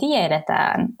me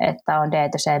tiedetään, että on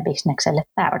D2C-bisnekselle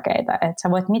tärkeitä. Että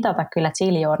sä voit mitata kyllä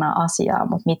ziljoonaa asiaa,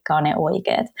 mutta mitkä on ne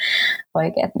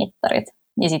oikeat mittarit.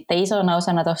 Ja sitten isona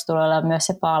osana tuossa tulee olla myös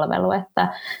se palvelu,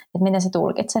 että miten sä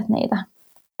tulkitset niitä.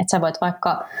 Että sä voit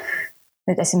vaikka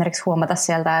nyt esimerkiksi huomata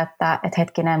sieltä, että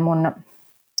hetkinen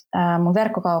mun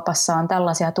verkkokaupassa on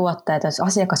tällaisia tuotteita, jos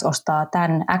asiakas ostaa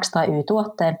tämän X tai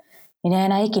Y-tuotteen, niin ne ei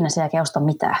enää ikinä sen jälkeen osta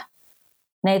mitään.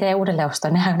 Ne ei tee uudelleen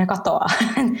ostoa, ne katoaa.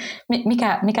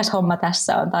 Mikäs homma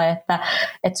tässä on? Tai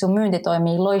että sun myynti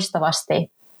toimii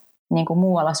loistavasti niin kuin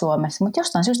muualla Suomessa, mutta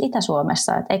jostain syystä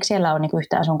Itä-Suomessa, että eikö siellä ole niin kuin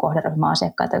yhtään sun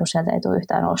kohderyhmäasiakkaita, kun sieltä ei tule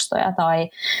yhtään ostoja. Tai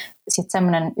sitten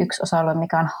semmoinen yksi osa-alue,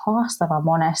 mikä on haastava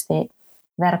monesti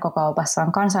verkkokaupassa,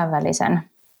 on kansainvälisen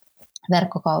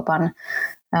verkkokaupan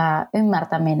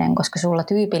ymmärtäminen, koska sulla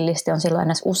tyypillisesti on silloin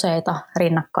edes useita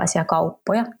rinnakkaisia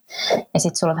kauppoja ja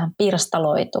sitten sulla vähän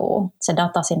pirstaloituu se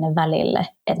data sinne välille,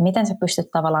 että miten sä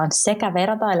pystyt tavallaan sekä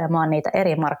vertailemaan niitä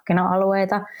eri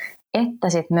markkina-alueita, että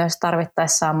sitten myös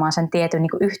tarvittaessa saamaan sen tietyn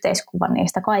niin kuin yhteiskuvan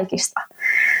niistä kaikista.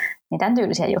 Niin tämän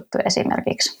tyylisiä juttuja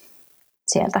esimerkiksi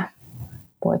sieltä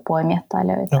voi poimia tai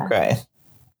löytää. Okei.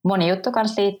 moni juttu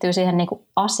kanssa liittyy siihen niin kuin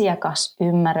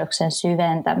asiakasymmärryksen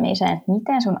syventämiseen,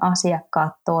 miten sun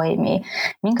asiakkaat toimii,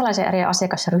 minkälaisia eri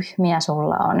asiakasryhmiä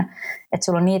sulla on. Että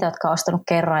sulla on niitä, jotka on ostanut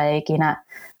kerran ja ikinä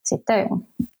sitten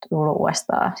tullut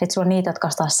uudestaan. Sitten sulla on niitä, jotka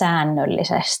ostaa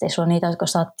säännöllisesti. Sulla on niitä, jotka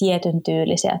ostaa tietyn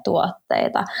tyylisiä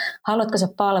tuotteita. Haluatko sä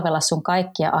palvella sun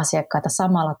kaikkia asiakkaita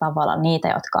samalla tavalla, niitä,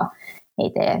 jotka ei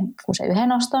tee kuin se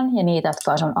yhden oston ja niitä,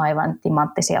 jotka on aivan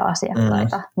timanttisia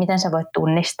asiakkaita. Miten sä voit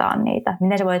tunnistaa niitä?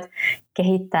 Miten sä voit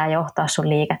kehittää ja johtaa sun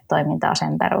liiketoimintaa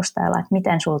sen perusteella, että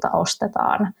miten sulta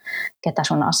ostetaan, ketä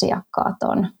sun asiakkaat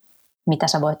on, mitä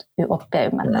sä voit oppia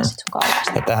ymmärtää sit sun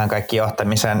kaupasta. Ja tähän kaikki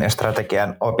johtamisen ja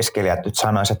strategian opiskelijat nyt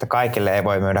sanoisivat, että kaikille ei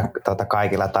voi myydä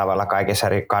kaikilla tavalla, kaikissa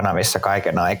eri kanavissa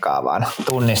kaiken aikaa, vaan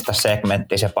tunnista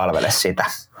segmenttiä ja palvele sitä.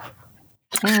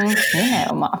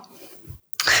 Nimenomaan.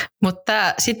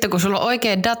 Mutta sitten kun sulla on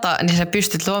oikea data, niin sä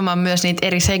pystyt luomaan myös niitä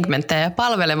eri segmenttejä ja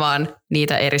palvelemaan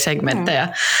niitä eri segmenttejä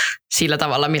sillä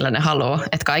tavalla, millä ne haluaa.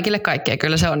 Että kaikille kaikkea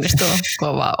kyllä se onnistuu, kun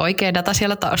on vaan oikea data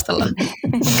siellä taustalla.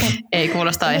 Ei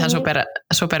kuulostaa ihan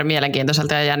super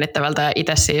mielenkiintoiselta ja jännittävältä. Ja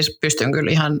itse siis pystyn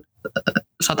kyllä ihan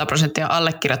 100%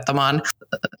 allekirjoittamaan.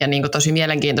 Ja niin kuin tosi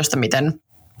mielenkiintoista,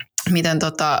 miten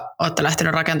olette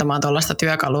lähtenyt rakentamaan tuollaista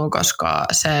työkalua, koska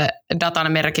se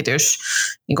datan merkitys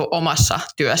niin kuin omassa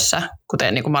työssä,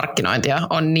 kuten niin kuin markkinointia,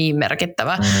 on niin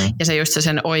merkittävä. Ja se just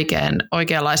sen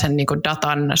oikeanlaisen niin kuin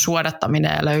datan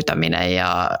suodattaminen ja löytäminen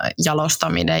ja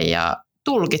jalostaminen ja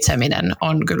tulkitseminen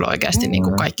on kyllä oikeasti niin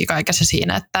kuin kaikki kaikessa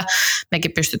siinä, että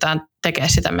mekin pystytään tekemään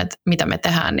sitä, mitä me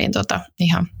tehdään, niin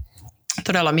ihan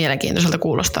todella mielenkiintoiselta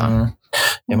kuulostaa.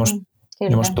 Ja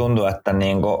musta tuntuu, että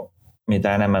niinku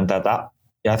mitä enemmän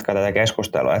jatkaa tätä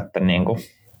keskustelua, että niin kuin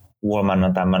Woolman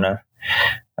on tämmöinen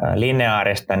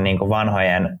lineaaristen niin kuin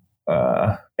vanhojen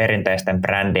perinteisten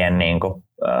brändien niin kuin,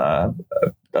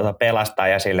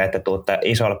 pelastaja sille, että tuutte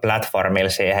isolla platformilla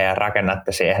siihen ja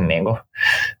rakennatte siihen niin kuin,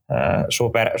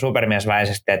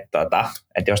 supermiesväisesti, että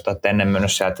jos te olette ennen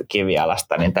mennyt sieltä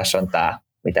kivialasta, niin tässä on tämä,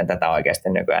 miten tätä oikeasti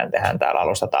nykyään tehdään täällä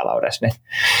alustataloudessa. Niin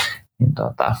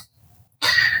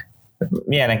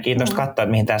mielenkiintoista katsoa,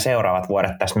 että mihin tämä seuraavat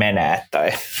vuodet tässä menee,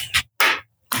 että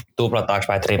tuplataanko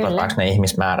vai triplataanko ne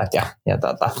ihmismäärät ja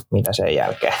mitä sen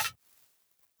jälkeen.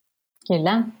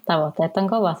 Kyllä, tavoitteet on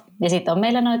kovat. Ja sitten on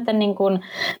meillä noiden niin kun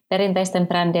perinteisten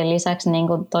brändien lisäksi niin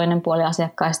kun toinen puoli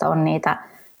asiakkaista on niitä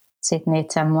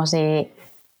semmoisia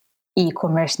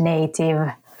e-commerce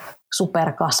native,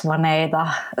 superkasvaneita,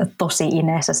 tosi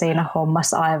ineessä siinä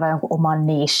hommassa, aivan jonkun oman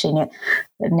niishin,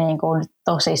 niin kuin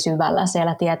tosi syvällä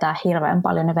siellä tietää hirveän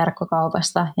paljon ne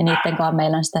verkkokaupasta, ja niiden kanssa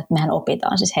meillä on sitä, että mehän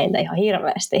opitaan siis heiltä ihan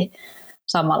hirveästi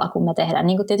samalla, kun me tehdään,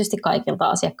 niin kuin tietysti kaikilta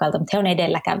asiakkailta, mutta he on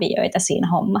edelläkävijöitä siinä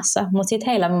hommassa, mutta sitten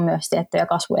heillä on myös tiettyjä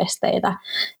kasvuesteitä,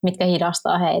 mitkä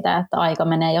hidastaa heitä, että aika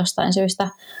menee jostain syystä,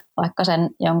 vaikka sen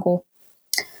jonkun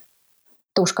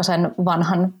tuskaisen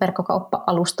vanhan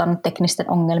verkkokauppa-alustan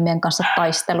teknisten ongelmien kanssa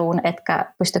taisteluun,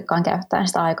 etkä pystykään käyttämään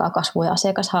sitä aikaa kasvu- ja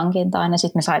asiakashankintaan, ja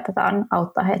sitten me saitetaan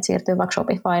auttaa heitä siirtyä vaikka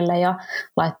Shopifylle ja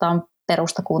laittaa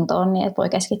perusta kuntoon niin, että voi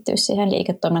keskittyä siihen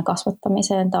liiketoiminnan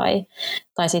kasvattamiseen,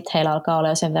 tai sitten heillä alkaa olla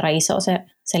jo sen verran iso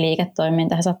se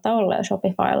liiketoiminta, he saattaa olla jo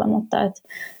Shopifylla, mutta et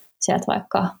sieltä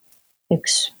vaikka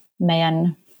yksi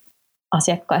meidän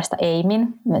asiakkaista Eimin,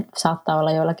 saattaa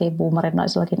olla joillakin boomarin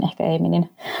naisillakin ehkä Eiminin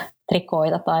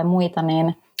trikoita tai muita,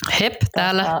 niin hep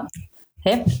täällä.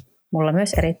 Hep, mulla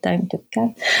myös erittäin tykkää.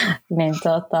 Niin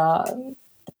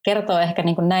kertoo ehkä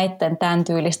niin kuin näiden tämän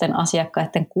tyylisten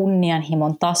asiakkaiden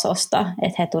kunnianhimon tasosta,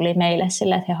 että he tuli meille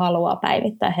sille, että he haluaa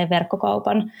päivittää he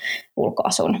verkkokaupan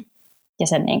ulkoasun ja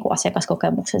sen niin kuin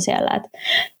asiakaskokemuksen siellä. Että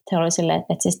he oli silleen,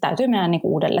 että siis täytyy mennä niin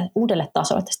kuin uudelle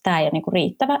tasolle, että tämä ei ole niin kuin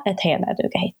riittävä, että heidän täytyy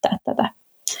kehittää tätä.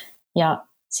 Ja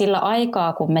sillä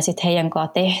aikaa, kun me sitten heidän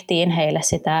kanssa tehtiin heille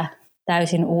sitä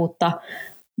täysin uutta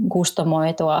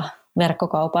kustomoitua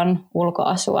verkkokaupan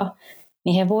ulkoasua,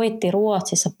 niin he voitti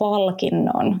Ruotsissa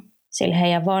palkinnon sillä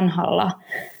heidän vanhalla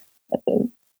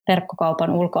verkkokaupan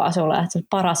ulkoasulla, että se on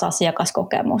paras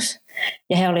asiakaskokemus.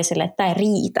 Ja he oli silleen, että tämä ei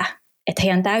riitä, että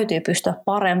heidän täytyy pystyä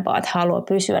parempaan, että he haluaa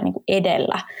pysyä niin kuin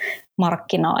edellä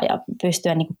markkinaa ja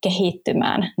pystyä niin kuin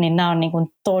kehittymään, niin nämä on niin kuin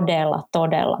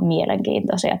todella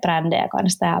mielenkiintoisia brändejä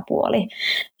kanssa tämä puoli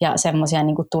ja semmoisia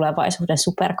niin kuin tulevaisuuden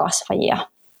superkasvajia.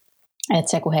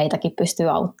 Että se kun heitäkin pystyy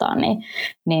auttamaan,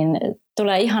 niin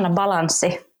tulee ihana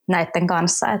balanssi näiden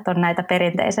kanssa, että on näitä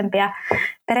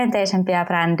perinteisempiä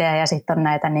brändejä ja sitten on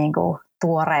näitä niin kuin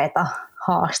tuoreita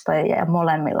haastajia ja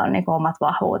molemmilla on niin kuin omat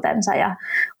vahvuutensa ja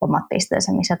omat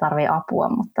pisteensä, missä tarvii apua,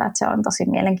 mutta että se on tosi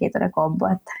mielenkiintoinen kombo,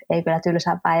 että ei kyllä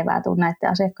tylsää päivää tule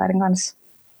näiden asiakkaiden kanssa.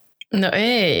 No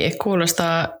ei,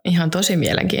 kuulostaa ihan tosi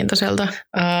mielenkiintoiselta.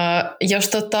 Jos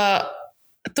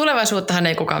tulevaisuuttahan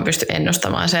ei kukaan pysty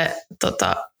ennustamaan. Se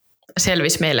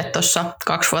selvisi meille tuossa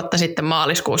 2 vuotta sitten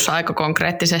maaliskuussa aika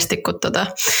konkreettisesti, kun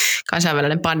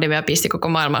kansainvälinen pandemia pisti koko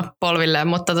maailman polvilleen.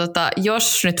 Mutta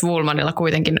jos nyt Woolmanilla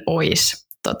kuitenkin olisi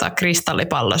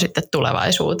kristallipallo sitten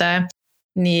tulevaisuuteen,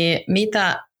 niin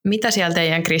mitä siellä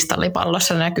teidän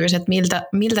kristallipallossa näkyy, että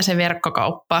miltä se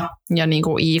verkkokauppa ja niin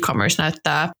kuin e-commerce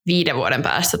näyttää 5 vuoden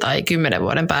päästä tai 10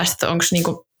 vuoden päästä? Onko niin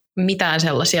kuin mitään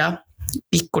sellaisia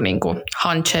pikku niin kuin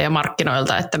huncheja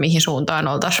markkinoilta, että mihin suuntaan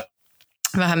oltaisiin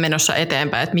vähän menossa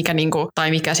eteenpäin, että mikä, niin kuin,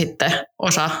 tai mikä sitten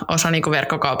osa niin kuin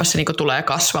verkkokaupassa niin kuin tulee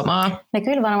kasvamaan? No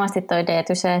kyllä varmasti toi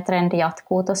D2C-trendi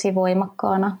jatkuu tosi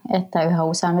voimakkaana, että yhä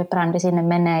useampi brändi sinne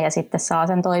menee ja sitten saa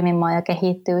sen toimimaan ja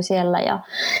kehittyy siellä ja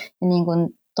niin kuin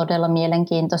todella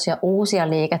mielenkiintoisia uusia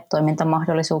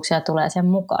liiketoimintamahdollisuuksia tulee sen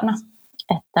mukana.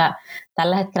 Että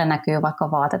tällä hetkellä näkyy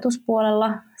vaikka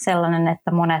vaatetuspuolella sellainen,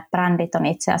 että monet brändit on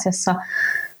itse asiassa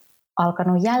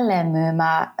alkanut jälleen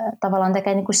myymään, tavallaan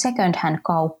tekee niin kuin second hand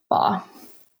kauppaa.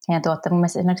 Ja mun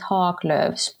mielestä esimerkiksi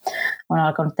Haaglöfs on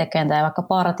alkanut tekemään, ja vaikka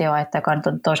Partioaitta, joka on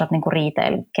toisaalta niin kuin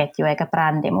retail-ketju eikä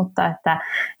brändi, mutta että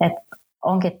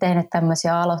onkin tehnyt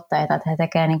tämmöisiä aloitteita, että he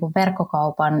tekevät niin kuin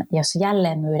verkkokaupan, jossa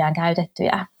jälleen myydään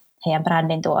käytettyjä heidän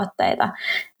brändin tuotteita,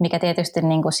 mikä tietysti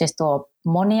niin kuin siis tuo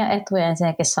monia etuja.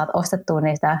 Ensinnäkin saat ostettua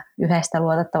niistä yhdestä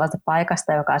luotettavasta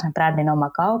paikasta, joka on sen brändin oma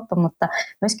kauppa, mutta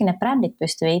myöskin ne brändit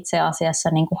pystyy itse asiassa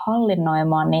niin kuin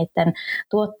hallinnoimaan niiden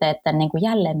tuotteiden niin kuin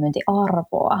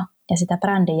jälleenmyyntiarvoa ja sitä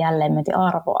brändin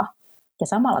jälleenmyyntiarvoa. Ja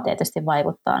samalla tietysti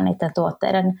vaikuttaa niiden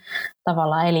tuotteiden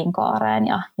tavallaan elinkaareen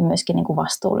ja myöskin niin kuin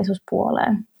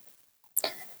vastuullisuuspuoleen.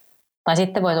 Tai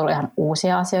sitten voi tulla ihan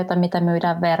uusia asioita, mitä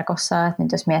myydään verkossa. Et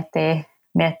nyt jos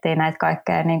miettii näitä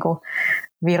kaikkea niin kuin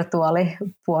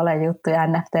virtuaalipuolen juttuja,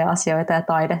 NFT-asioita ja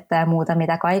taidetta ja muuta,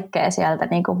 mitä kaikkea sieltä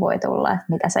niin kuin voi tulla. Et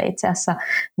mitä sä itse asiassa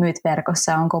myyt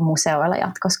verkossa, onko museoilla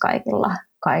jatkossa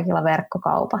kaikilla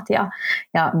verkkokaupat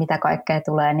ja mitä kaikkea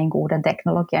tulee niin kuin uuden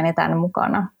teknologian ja tämän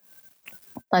mukana.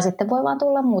 Tai sitten voi vaan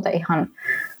tulla muuta ihan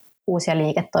uusia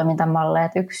liiketoimintamalleja.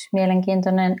 Et yksi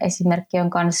mielenkiintoinen esimerkki on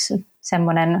myös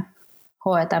semmoinen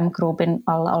H&M Groupin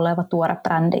alla oleva tuore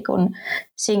brändi kuin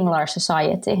Singular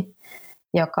Society,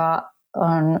 joka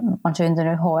on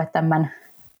syntynyt H&M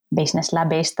Business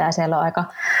Labista ja siellä on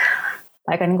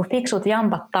aika niin kuin fiksut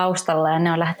jampat taustalla ja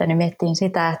ne on lähtenyt miettimään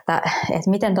sitä, että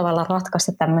miten tavallaan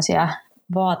ratkaista tämmöisiä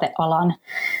vaatealan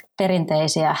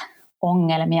perinteisiä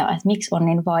ongelmia, että miksi on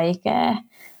niin vaikea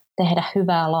tehdä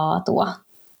hyvää laatua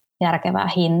järkevää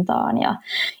hintaan ja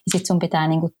sitten sun pitää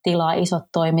niinku tilaa isot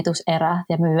toimituserät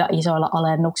ja myyä isoilla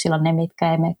alennuksilla ne,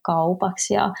 mitkä ei mene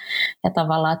kaupaksi ja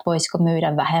tavallaan, että voisiko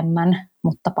myydä vähemmän,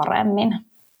 mutta paremmin.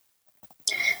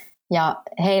 Ja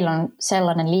heillä on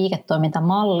sellainen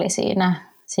liiketoimintamalli siinä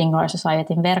Singular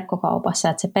Societyn verkkokaupassa,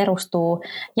 että se perustuu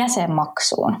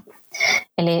jäsenmaksuun.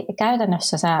 Eli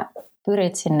käytännössä sä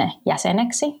pyrit sinne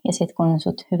jäseneksi ja sitten kun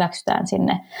sut hyväksytään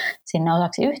sinne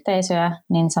osaksi yhteisöä,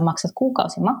 niin sä maksat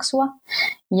kuukausimaksua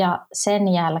ja sen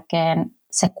jälkeen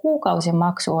se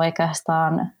kuukausimaksu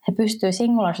oikeastaan, he pystyy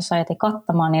Singular Society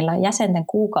kattamaan niillä jäsenten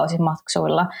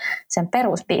kuukausimaksuilla sen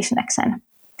perusbisneksen.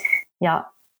 Ja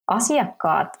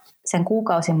asiakkaat sen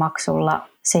kuukausimaksulla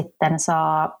sitten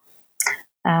saa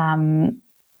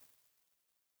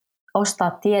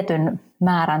ostaa tietyn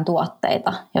määrän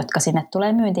tuotteita, jotka sinne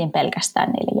tulee myyntiin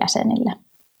pelkästään niille jäsenille.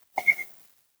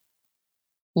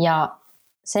 Ja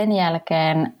sen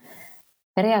jälkeen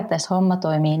periaatteessa homma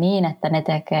toimii niin, että ne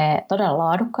tekee todella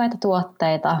laadukkaita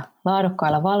tuotteita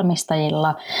laadukkailla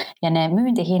valmistajilla ja ne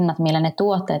myyntihinnat, millä ne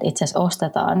tuotteet itse asiassa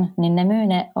ostetaan, niin ne myy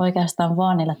ne oikeastaan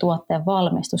vaan niillä tuotteen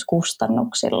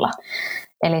valmistuskustannuksilla.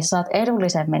 Eli sä saat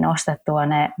edullisemmin ostettua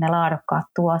ne laadukkaat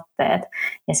tuotteet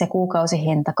ja se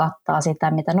kuukausihinta kattaa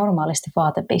sitä, mitä normaalisti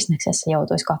vaatebisneksessä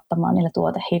joutuisi kattamaan niillä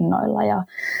tuotehinnoilla ja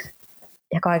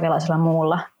kaikenlaisella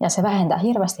muulla. Ja se vähentää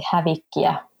hirveästi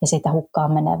hävikkiä ja siitä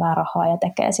hukkaan menevää rahaa ja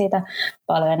tekee siitä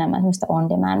paljon enemmän semmoista on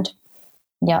demand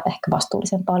ja ehkä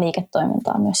vastuullisempaa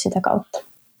liiketoimintaa myös sitä kautta.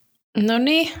 No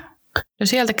niin. No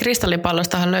sieltä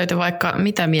kristallipallostahan löytyi vaikka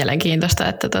mitä mielenkiintoista,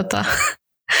 että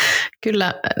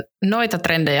kyllä noita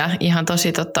trendejä ihan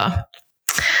tosi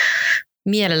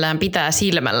mielellään pitää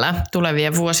silmällä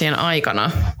tulevien vuosien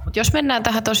aikana. Mut jos mennään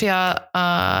tähän tosiaan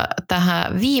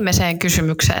tähän viimeiseen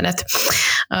kysymykseen, että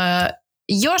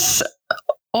jos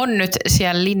on nyt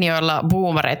siellä linjoilla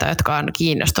boomereita, jotka on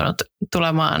kiinnostunut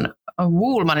tulemaan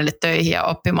Woolmanille töihin ja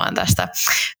oppimaan tästä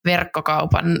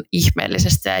verkkokaupan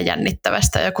ihmeellisestä ja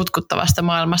jännittävästä ja kutkuttavasta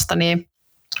maailmasta, niin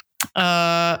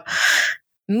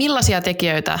millaisia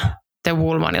tekijöitä te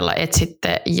Woolmanilla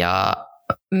etsitte ja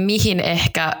mihin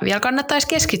ehkä vielä kannattaisi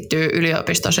keskittyä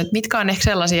yliopistossa, että mitkä on ehkä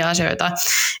sellaisia asioita,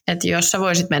 että jos sä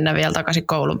voisit mennä vielä takaisin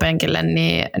koulun penkille,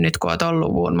 niin nyt kun oot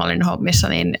ollut Woolmanin hommissa,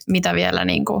 niin mitä vielä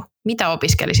mitä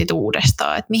opiskelisit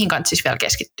uudestaan, että mihin kannattaisi vielä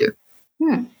keskittyä?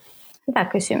 Hyvä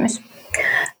kysymys.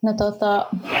 No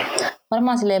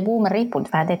varmaan silleen Woolman riippuu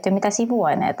vähän tiettyä mitä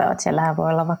sivuaineita on. Siellähän voi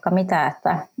olla vaikka mitä,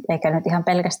 että eikä nyt ihan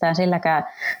pelkästään silläkään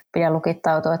pidä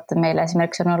lukittautua, että meillä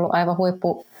esimerkiksi on ollut aivan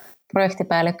huippu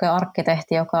projektipäällikkö ja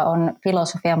arkkitehti, joka on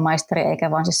filosofian maisteri,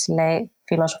 eikä vaan siis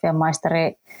filosofian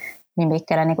maisteri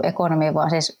nimikkeellä niin kuin ekonomi, vaan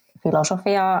siis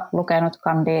filosofiaa lukenut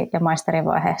kandi- ja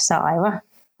maisterivaiheessa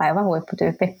aivan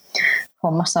huipputyyppi.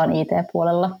 Hommassa on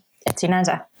IT-puolella. Et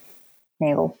sinänsä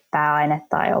niin kuin pääaine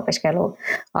tai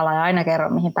opiskeluala ja aina kerro,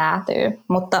 mihin päätyy.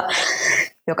 Mutta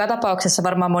joka tapauksessa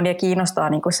varmaan monia kiinnostaa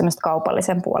niin kuin sellaiset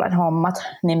kaupallisen puolen hommat,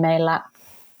 niin meillä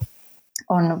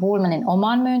on Woolmanin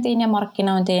omaan myyntiin ja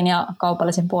markkinointiin ja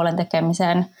kaupallisen puolen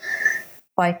tekemiseen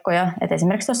paikkoja. Et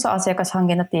esimerkiksi tuossa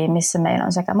asiakashankintatiimissä meillä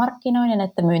on sekä markkinoinnin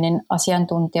että myynnin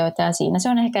asiantuntijoita ja siinä se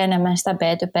on ehkä enemmän sitä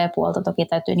B2B-puolta. Toki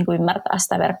täytyy niin kuin ymmärtää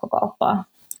sitä verkkokauppaa,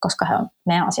 koska he on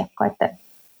meidän asiakkaiden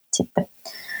sitten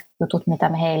jutut, mitä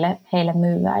me heille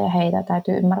myydään ja heitä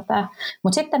täytyy ymmärtää.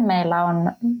 Mutta sitten meillä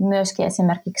on myöskin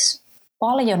esimerkiksi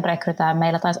paljon rekrytään.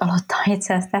 Meillä taisi aloittaa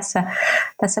itse asiassa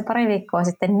tässä pari viikkoa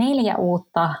sitten 4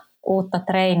 uutta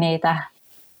traineita.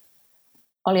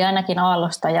 Oli ainakin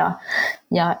Aallosta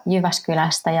ja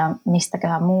Jyväskylästä ja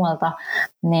mistäköhän muualta,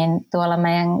 niin tuolla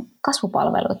meidän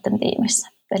kasvupalveluiden tiimissä.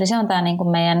 Eli se on tämä niin kuin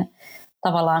meidän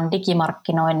tavallaan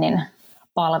digimarkkinoinnin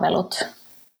palvelut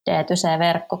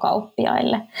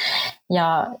D2C-verkkokauppiaille.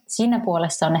 Ja siinä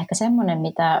puolessa on ehkä semmoinen,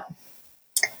 mitä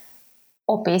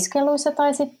opiskeluissa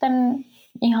tai sitten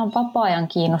ihan vapaa-ajan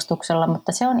kiinnostuksella,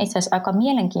 mutta se on itse asiassa aika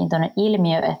mielenkiintoinen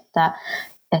ilmiö, että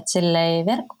silleen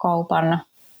verkkokaupan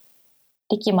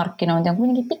digimarkkinointi on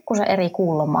kuitenkin pikkusen eri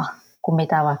kulma kuin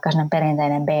mitä vaikka sellainen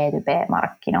perinteinen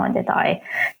B2B-markkinointi tai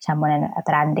semmoinen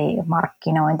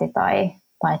brändimarkkinointi tai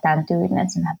tämän tyylinen,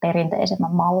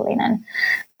 perinteisemmän mallinen.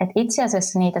 Et itse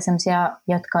asiassa niitä semmoisia,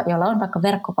 joilla on vaikka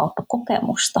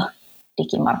verkkokauppakokemusta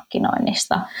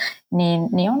digimarkkinoinnista,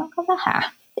 niin on aika vähän.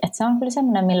 Et se on kyllä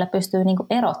semmoinen, millä pystyy niinku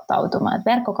erottautumaan. Et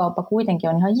verkkokauppa kuitenkin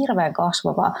on ihan hirveän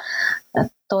kasvava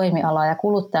toimiala ja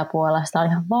kuluttajapuolesta on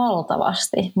ihan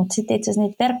valtavasti. Mutta sitten itse asiassa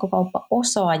niitä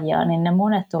verkkokauppaosaajia, niin ne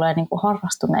monet tulee niinku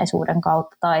harrastuneisuuden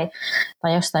kautta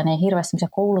tai jostain ei hirveästi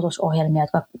koulutusohjelmia,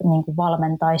 jotka niinku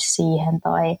valmentaisi siihen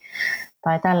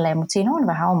tai tälleen. Mutta siinä on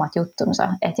vähän omat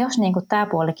juttunsa. Et jos niinku tämä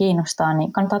puoli kiinnostaa,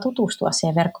 niin kannattaa tutustua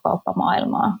siihen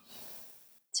verkkokauppamaailmaan.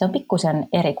 Se on pikkusen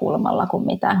eri kulmalla kuin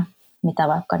mitä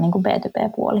vaikka niin kuin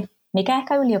B2B-puoli, mikä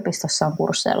ehkä yliopistossa on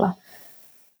kursseilla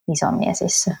isommin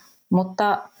esissä.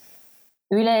 Mutta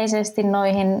yleisesti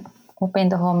noihin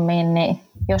opintohommiin, niin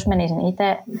jos menisin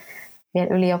itse vielä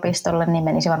yliopistolle, niin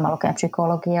menisin varmaan lukemaan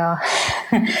psykologiaa.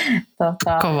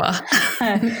 Kova.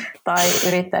 Tai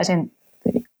yrittäisin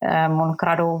mun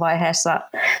graduvaiheessa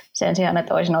sen sijaan,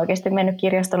 että olisin oikeasti mennyt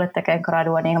kirjastolle tekemään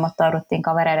gradua, niin ilmoittauduttiin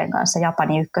kavereiden kanssa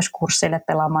Japanin ykköskurssille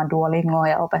pelaamaan Duolingoa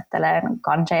ja opettelemaan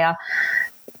kanjeja.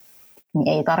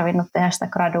 Niin ei tarvinnut tehdä sitä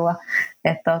gradua.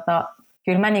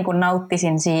 Kyllä mä niin kuin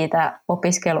nauttisin siitä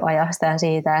opiskeluajasta ja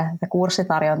siitä, että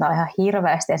kurssitarjonta on ihan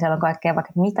hirveästi ja siellä on kaikkea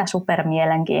vaikka mitä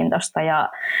supermielenkiintoista ja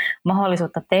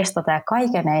mahdollisuutta testata ja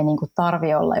kaiken ei niin kuin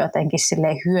tarvitse olla jotenkin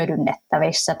silleen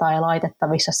hyödynnettävissä tai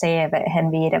laitettavissa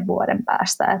CV:hen 5 vuoden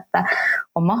päästä, että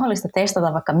on mahdollista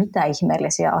testata vaikka mitä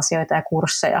ihmeellisiä asioita ja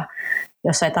kursseja,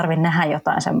 jos ei tarvitse nähdä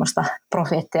jotain semmoista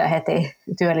profiittia heti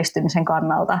työllistymisen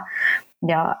kannalta.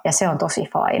 Ja se on tosi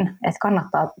fine, että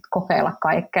kannattaa kokeilla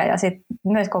kaikkea ja sitten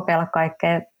myös kokeilla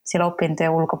kaikkea sillä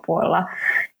opintojen ulkopuolella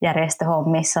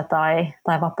järjestöhommissa tai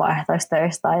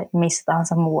vapaaehtoistöissä tai missä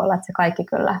tahansa muualla, että se kaikki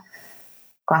kyllä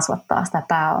kasvattaa sitä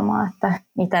pääomaa, että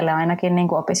itselle ainakin niin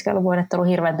kuin opiskeluvuodet on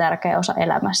ollut hirveän tärkeä osa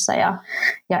elämässä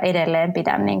ja edelleen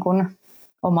pidän niin kuin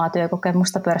omaa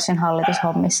työkokemusta pörssin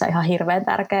hallitushommissa ihan hirveän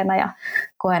tärkeänä ja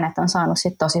koen, että on saanut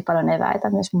sit tosi paljon eväitä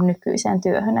myös mun nykyiseen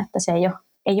työhön, että se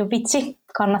ei ole vitsi,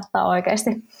 kannattaa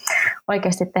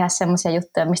oikeasti tehdä semmoisia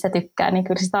juttuja, mistä tykkää, niin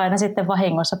kyllä sitä aina sitten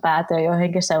vahingossa päätyy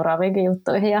joihinkin seuraaviinkin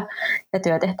juttuihin ja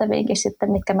työtehtäviinkin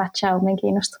sitten, mitkä matchaa omiin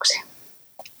kiinnostuksiin.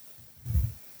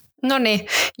 No niin,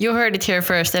 you heard it here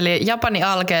first, eli Japani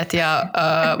alkeet ja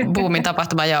Boomin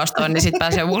tapahtumajaostoon, niin sitten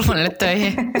pääsee Woolmanille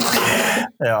töihin.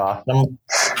 Joo.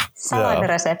 Salainen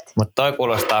resepti. Mutta toi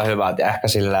kuulostaa hyvältä ja ehkä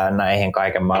sillä näihin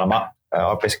kaiken maailman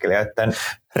opiskelijoiden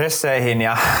resseihin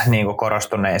ja niin kuin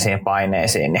korostuneisiin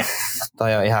paineisiin, niin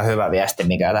toi on ihan hyvä viesti,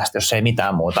 mikä tästä, jos ei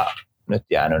mitään muuta nyt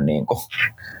jäänyt, niin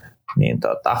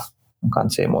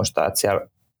kansi muistaa, että siellä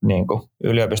niin kuin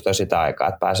yliopisto sitä aikaa,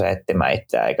 että pääsee etsimään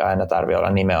itseään, eikä aina tarvitse olla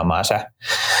nimenomaan se,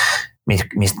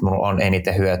 mistä minulla on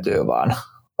eniten hyötyä,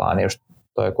 vaan just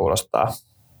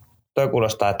toi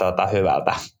kuulostaa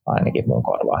hyvältä ainakin mun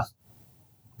korvaan.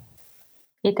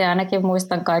 Itse ainakin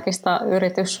muistan kaikista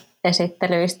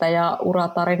yritysesittelyistä ja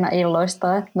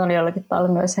uratarinailloista, että ne oli jollakin tavalla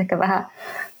myös ehkä vähän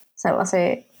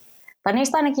sellaisia, tai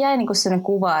niistä ainakin jäi niinku sellainen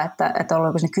kuva, että on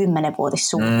ollut joku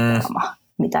 10-vuotissuunnitelma,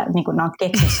 mitä niinku ne on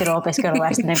keksinyt silloin opiskelua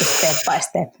ja sitten step by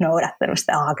step noudattanut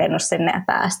sitä, hakenut sinne ja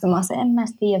päästä. Mä en mä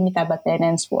tiedä, mitä mä teen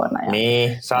ensi vuonna. Ja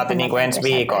niin, saatiin niinku ensi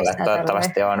viikolle,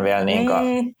 toivottavasti on vielä niinku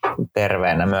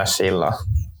terveenä myös silloin.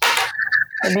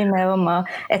 Nimenomaan.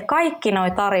 Että kaikki nuo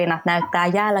tarinat näyttää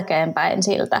jälkeenpäin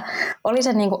siltä.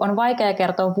 On vaikea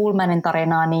kertoa Woolmanin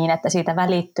tarinaa niin, että siitä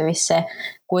välittyisi se,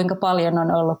 kuinka paljon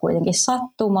on ollut kuitenkin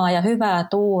sattumaa ja hyvää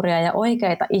tuuria ja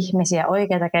oikeita ihmisiä,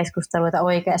 oikeita keskusteluita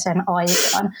oikeaan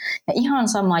aikaan. Ja ihan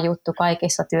sama juttu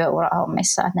kaikissa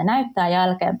työurahommissa, että ne näyttää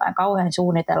jälkeenpäin kauhean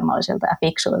suunnitelmallisilta ja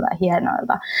fiksuilta ja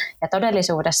hienoilta. Ja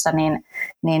todellisuudessa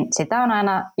niin sitä on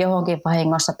aina johonkin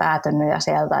vahingossa päätynyt ja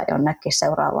sieltä jonnekin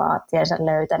seuraavaa tiensä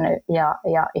löytänyt.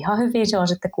 Ja ihan hyvin se on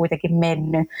sitten kuitenkin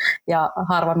mennyt ja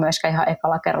harva myöskään ihan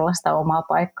ekalla kerralla sitä omaa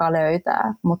paikkaa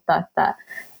löytää, mutta että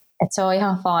se on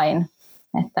ihan fine,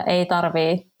 että ei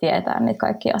tarvitse tietää niitä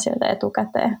kaikkia asioita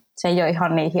etukäteen. Se ei ole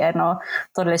ihan niin hienoa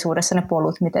todellisuudessa ne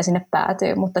polut, miten sinne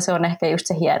päätyy, mutta se on ehkä just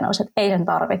se hienous, että ei sen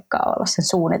tarvitsekaan olla sen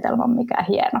suunnitelman mikään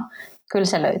hieno. Kyllä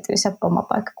se löytyy se oma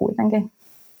paikka kuitenkin.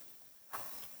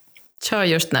 Se on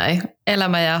just näin.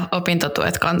 Elämä ja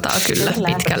opintotuet kantaa kyllä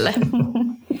pitkälle.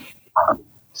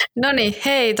 No niin,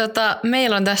 hei,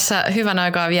 meillä on tässä hyvän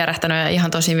aikaa vierähtänyt ja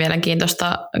ihan tosi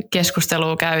mielenkiintoista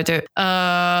keskustelua käyty.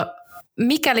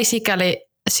 Mikäli sikäli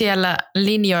siellä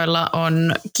linjoilla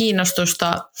on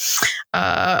kiinnostusta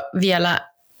vielä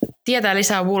tietää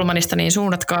lisää Woolmanista, niin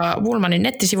suunnatkaa Woolmanin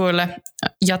nettisivuille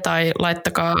tai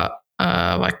laittakaa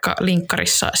vaikka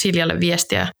linkkarissa Siljalle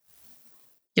viestiä,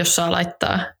 jos saa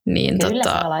laittaa. Niin kyllä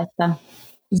saa laittaa.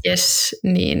 Yes,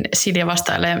 niin Silja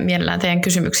vastailee mielellään teidän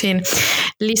kysymyksiin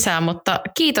lisää, mutta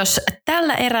kiitos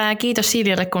tällä erää. Kiitos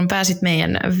Siljalle, kun pääsit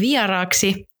meidän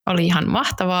vieraaksi. Oli ihan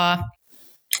mahtavaa.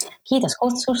 Kiitos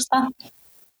kutsusta.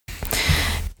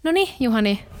 No niin,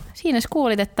 Juhani, siinä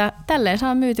kuulit, että tälleen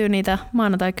saa myytyä niitä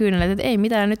maanantai-kyyneleitä, että ei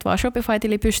mitään, nyt vaan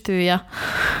Shopify-tili pystyy ja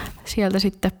sieltä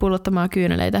sitten pullottamaan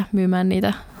kyyneleitä, myymään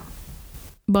niitä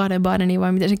Baden-Badenia,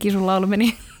 vai miten se kisun laulu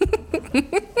meni.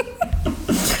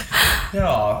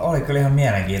 Joo, oli kyllä ihan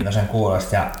mielenkiintoisen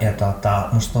kuulosta ja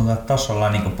musta tuntuu, että tossa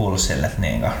ollaan niinku pulssille,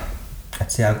 että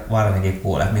siellä varsinkin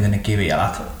kuulee, että miten ne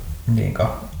kivijalat niinku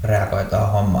reagoi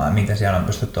tuohon hommaan ja miten siellä on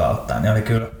pystytty auttamaan, niin oli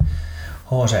kyllä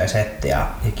HC-setti ja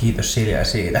kiitos Silja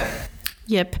siitä.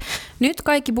 Jep. Nyt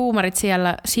kaikki boomarit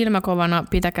siellä silmäkovana,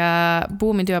 pitäkää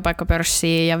Boomin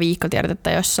työpaikkapörssiä ja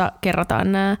viikkotiedotetta, jossa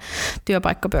kerrotaan nämä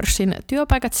työpaikkapörssin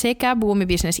työpaikat sekä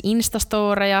BoomiBusiness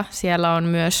Instastoreja. Siellä on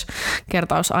myös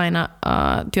kertaus aina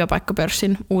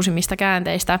työpaikkapörssin uusimmista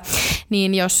käänteistä.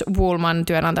 Niin jos Woolman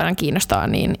työnantajana kiinnostaa,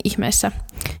 niin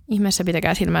ihmeessä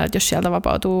pitäkää silmällä, että jos sieltä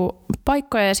vapautuu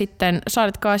paikkoja ja sitten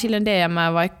saadetkaa sille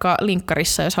DM vaikka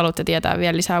linkkarissa, jos haluatte tietää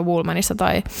vielä lisää Woolmanista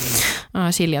tai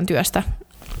Siljan työstä.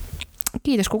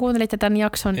 Kiitos kun kuuntelitte tämän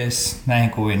jakson. Yes, näihin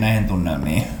kuviin, näihin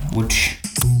tunnelmiin. Uts.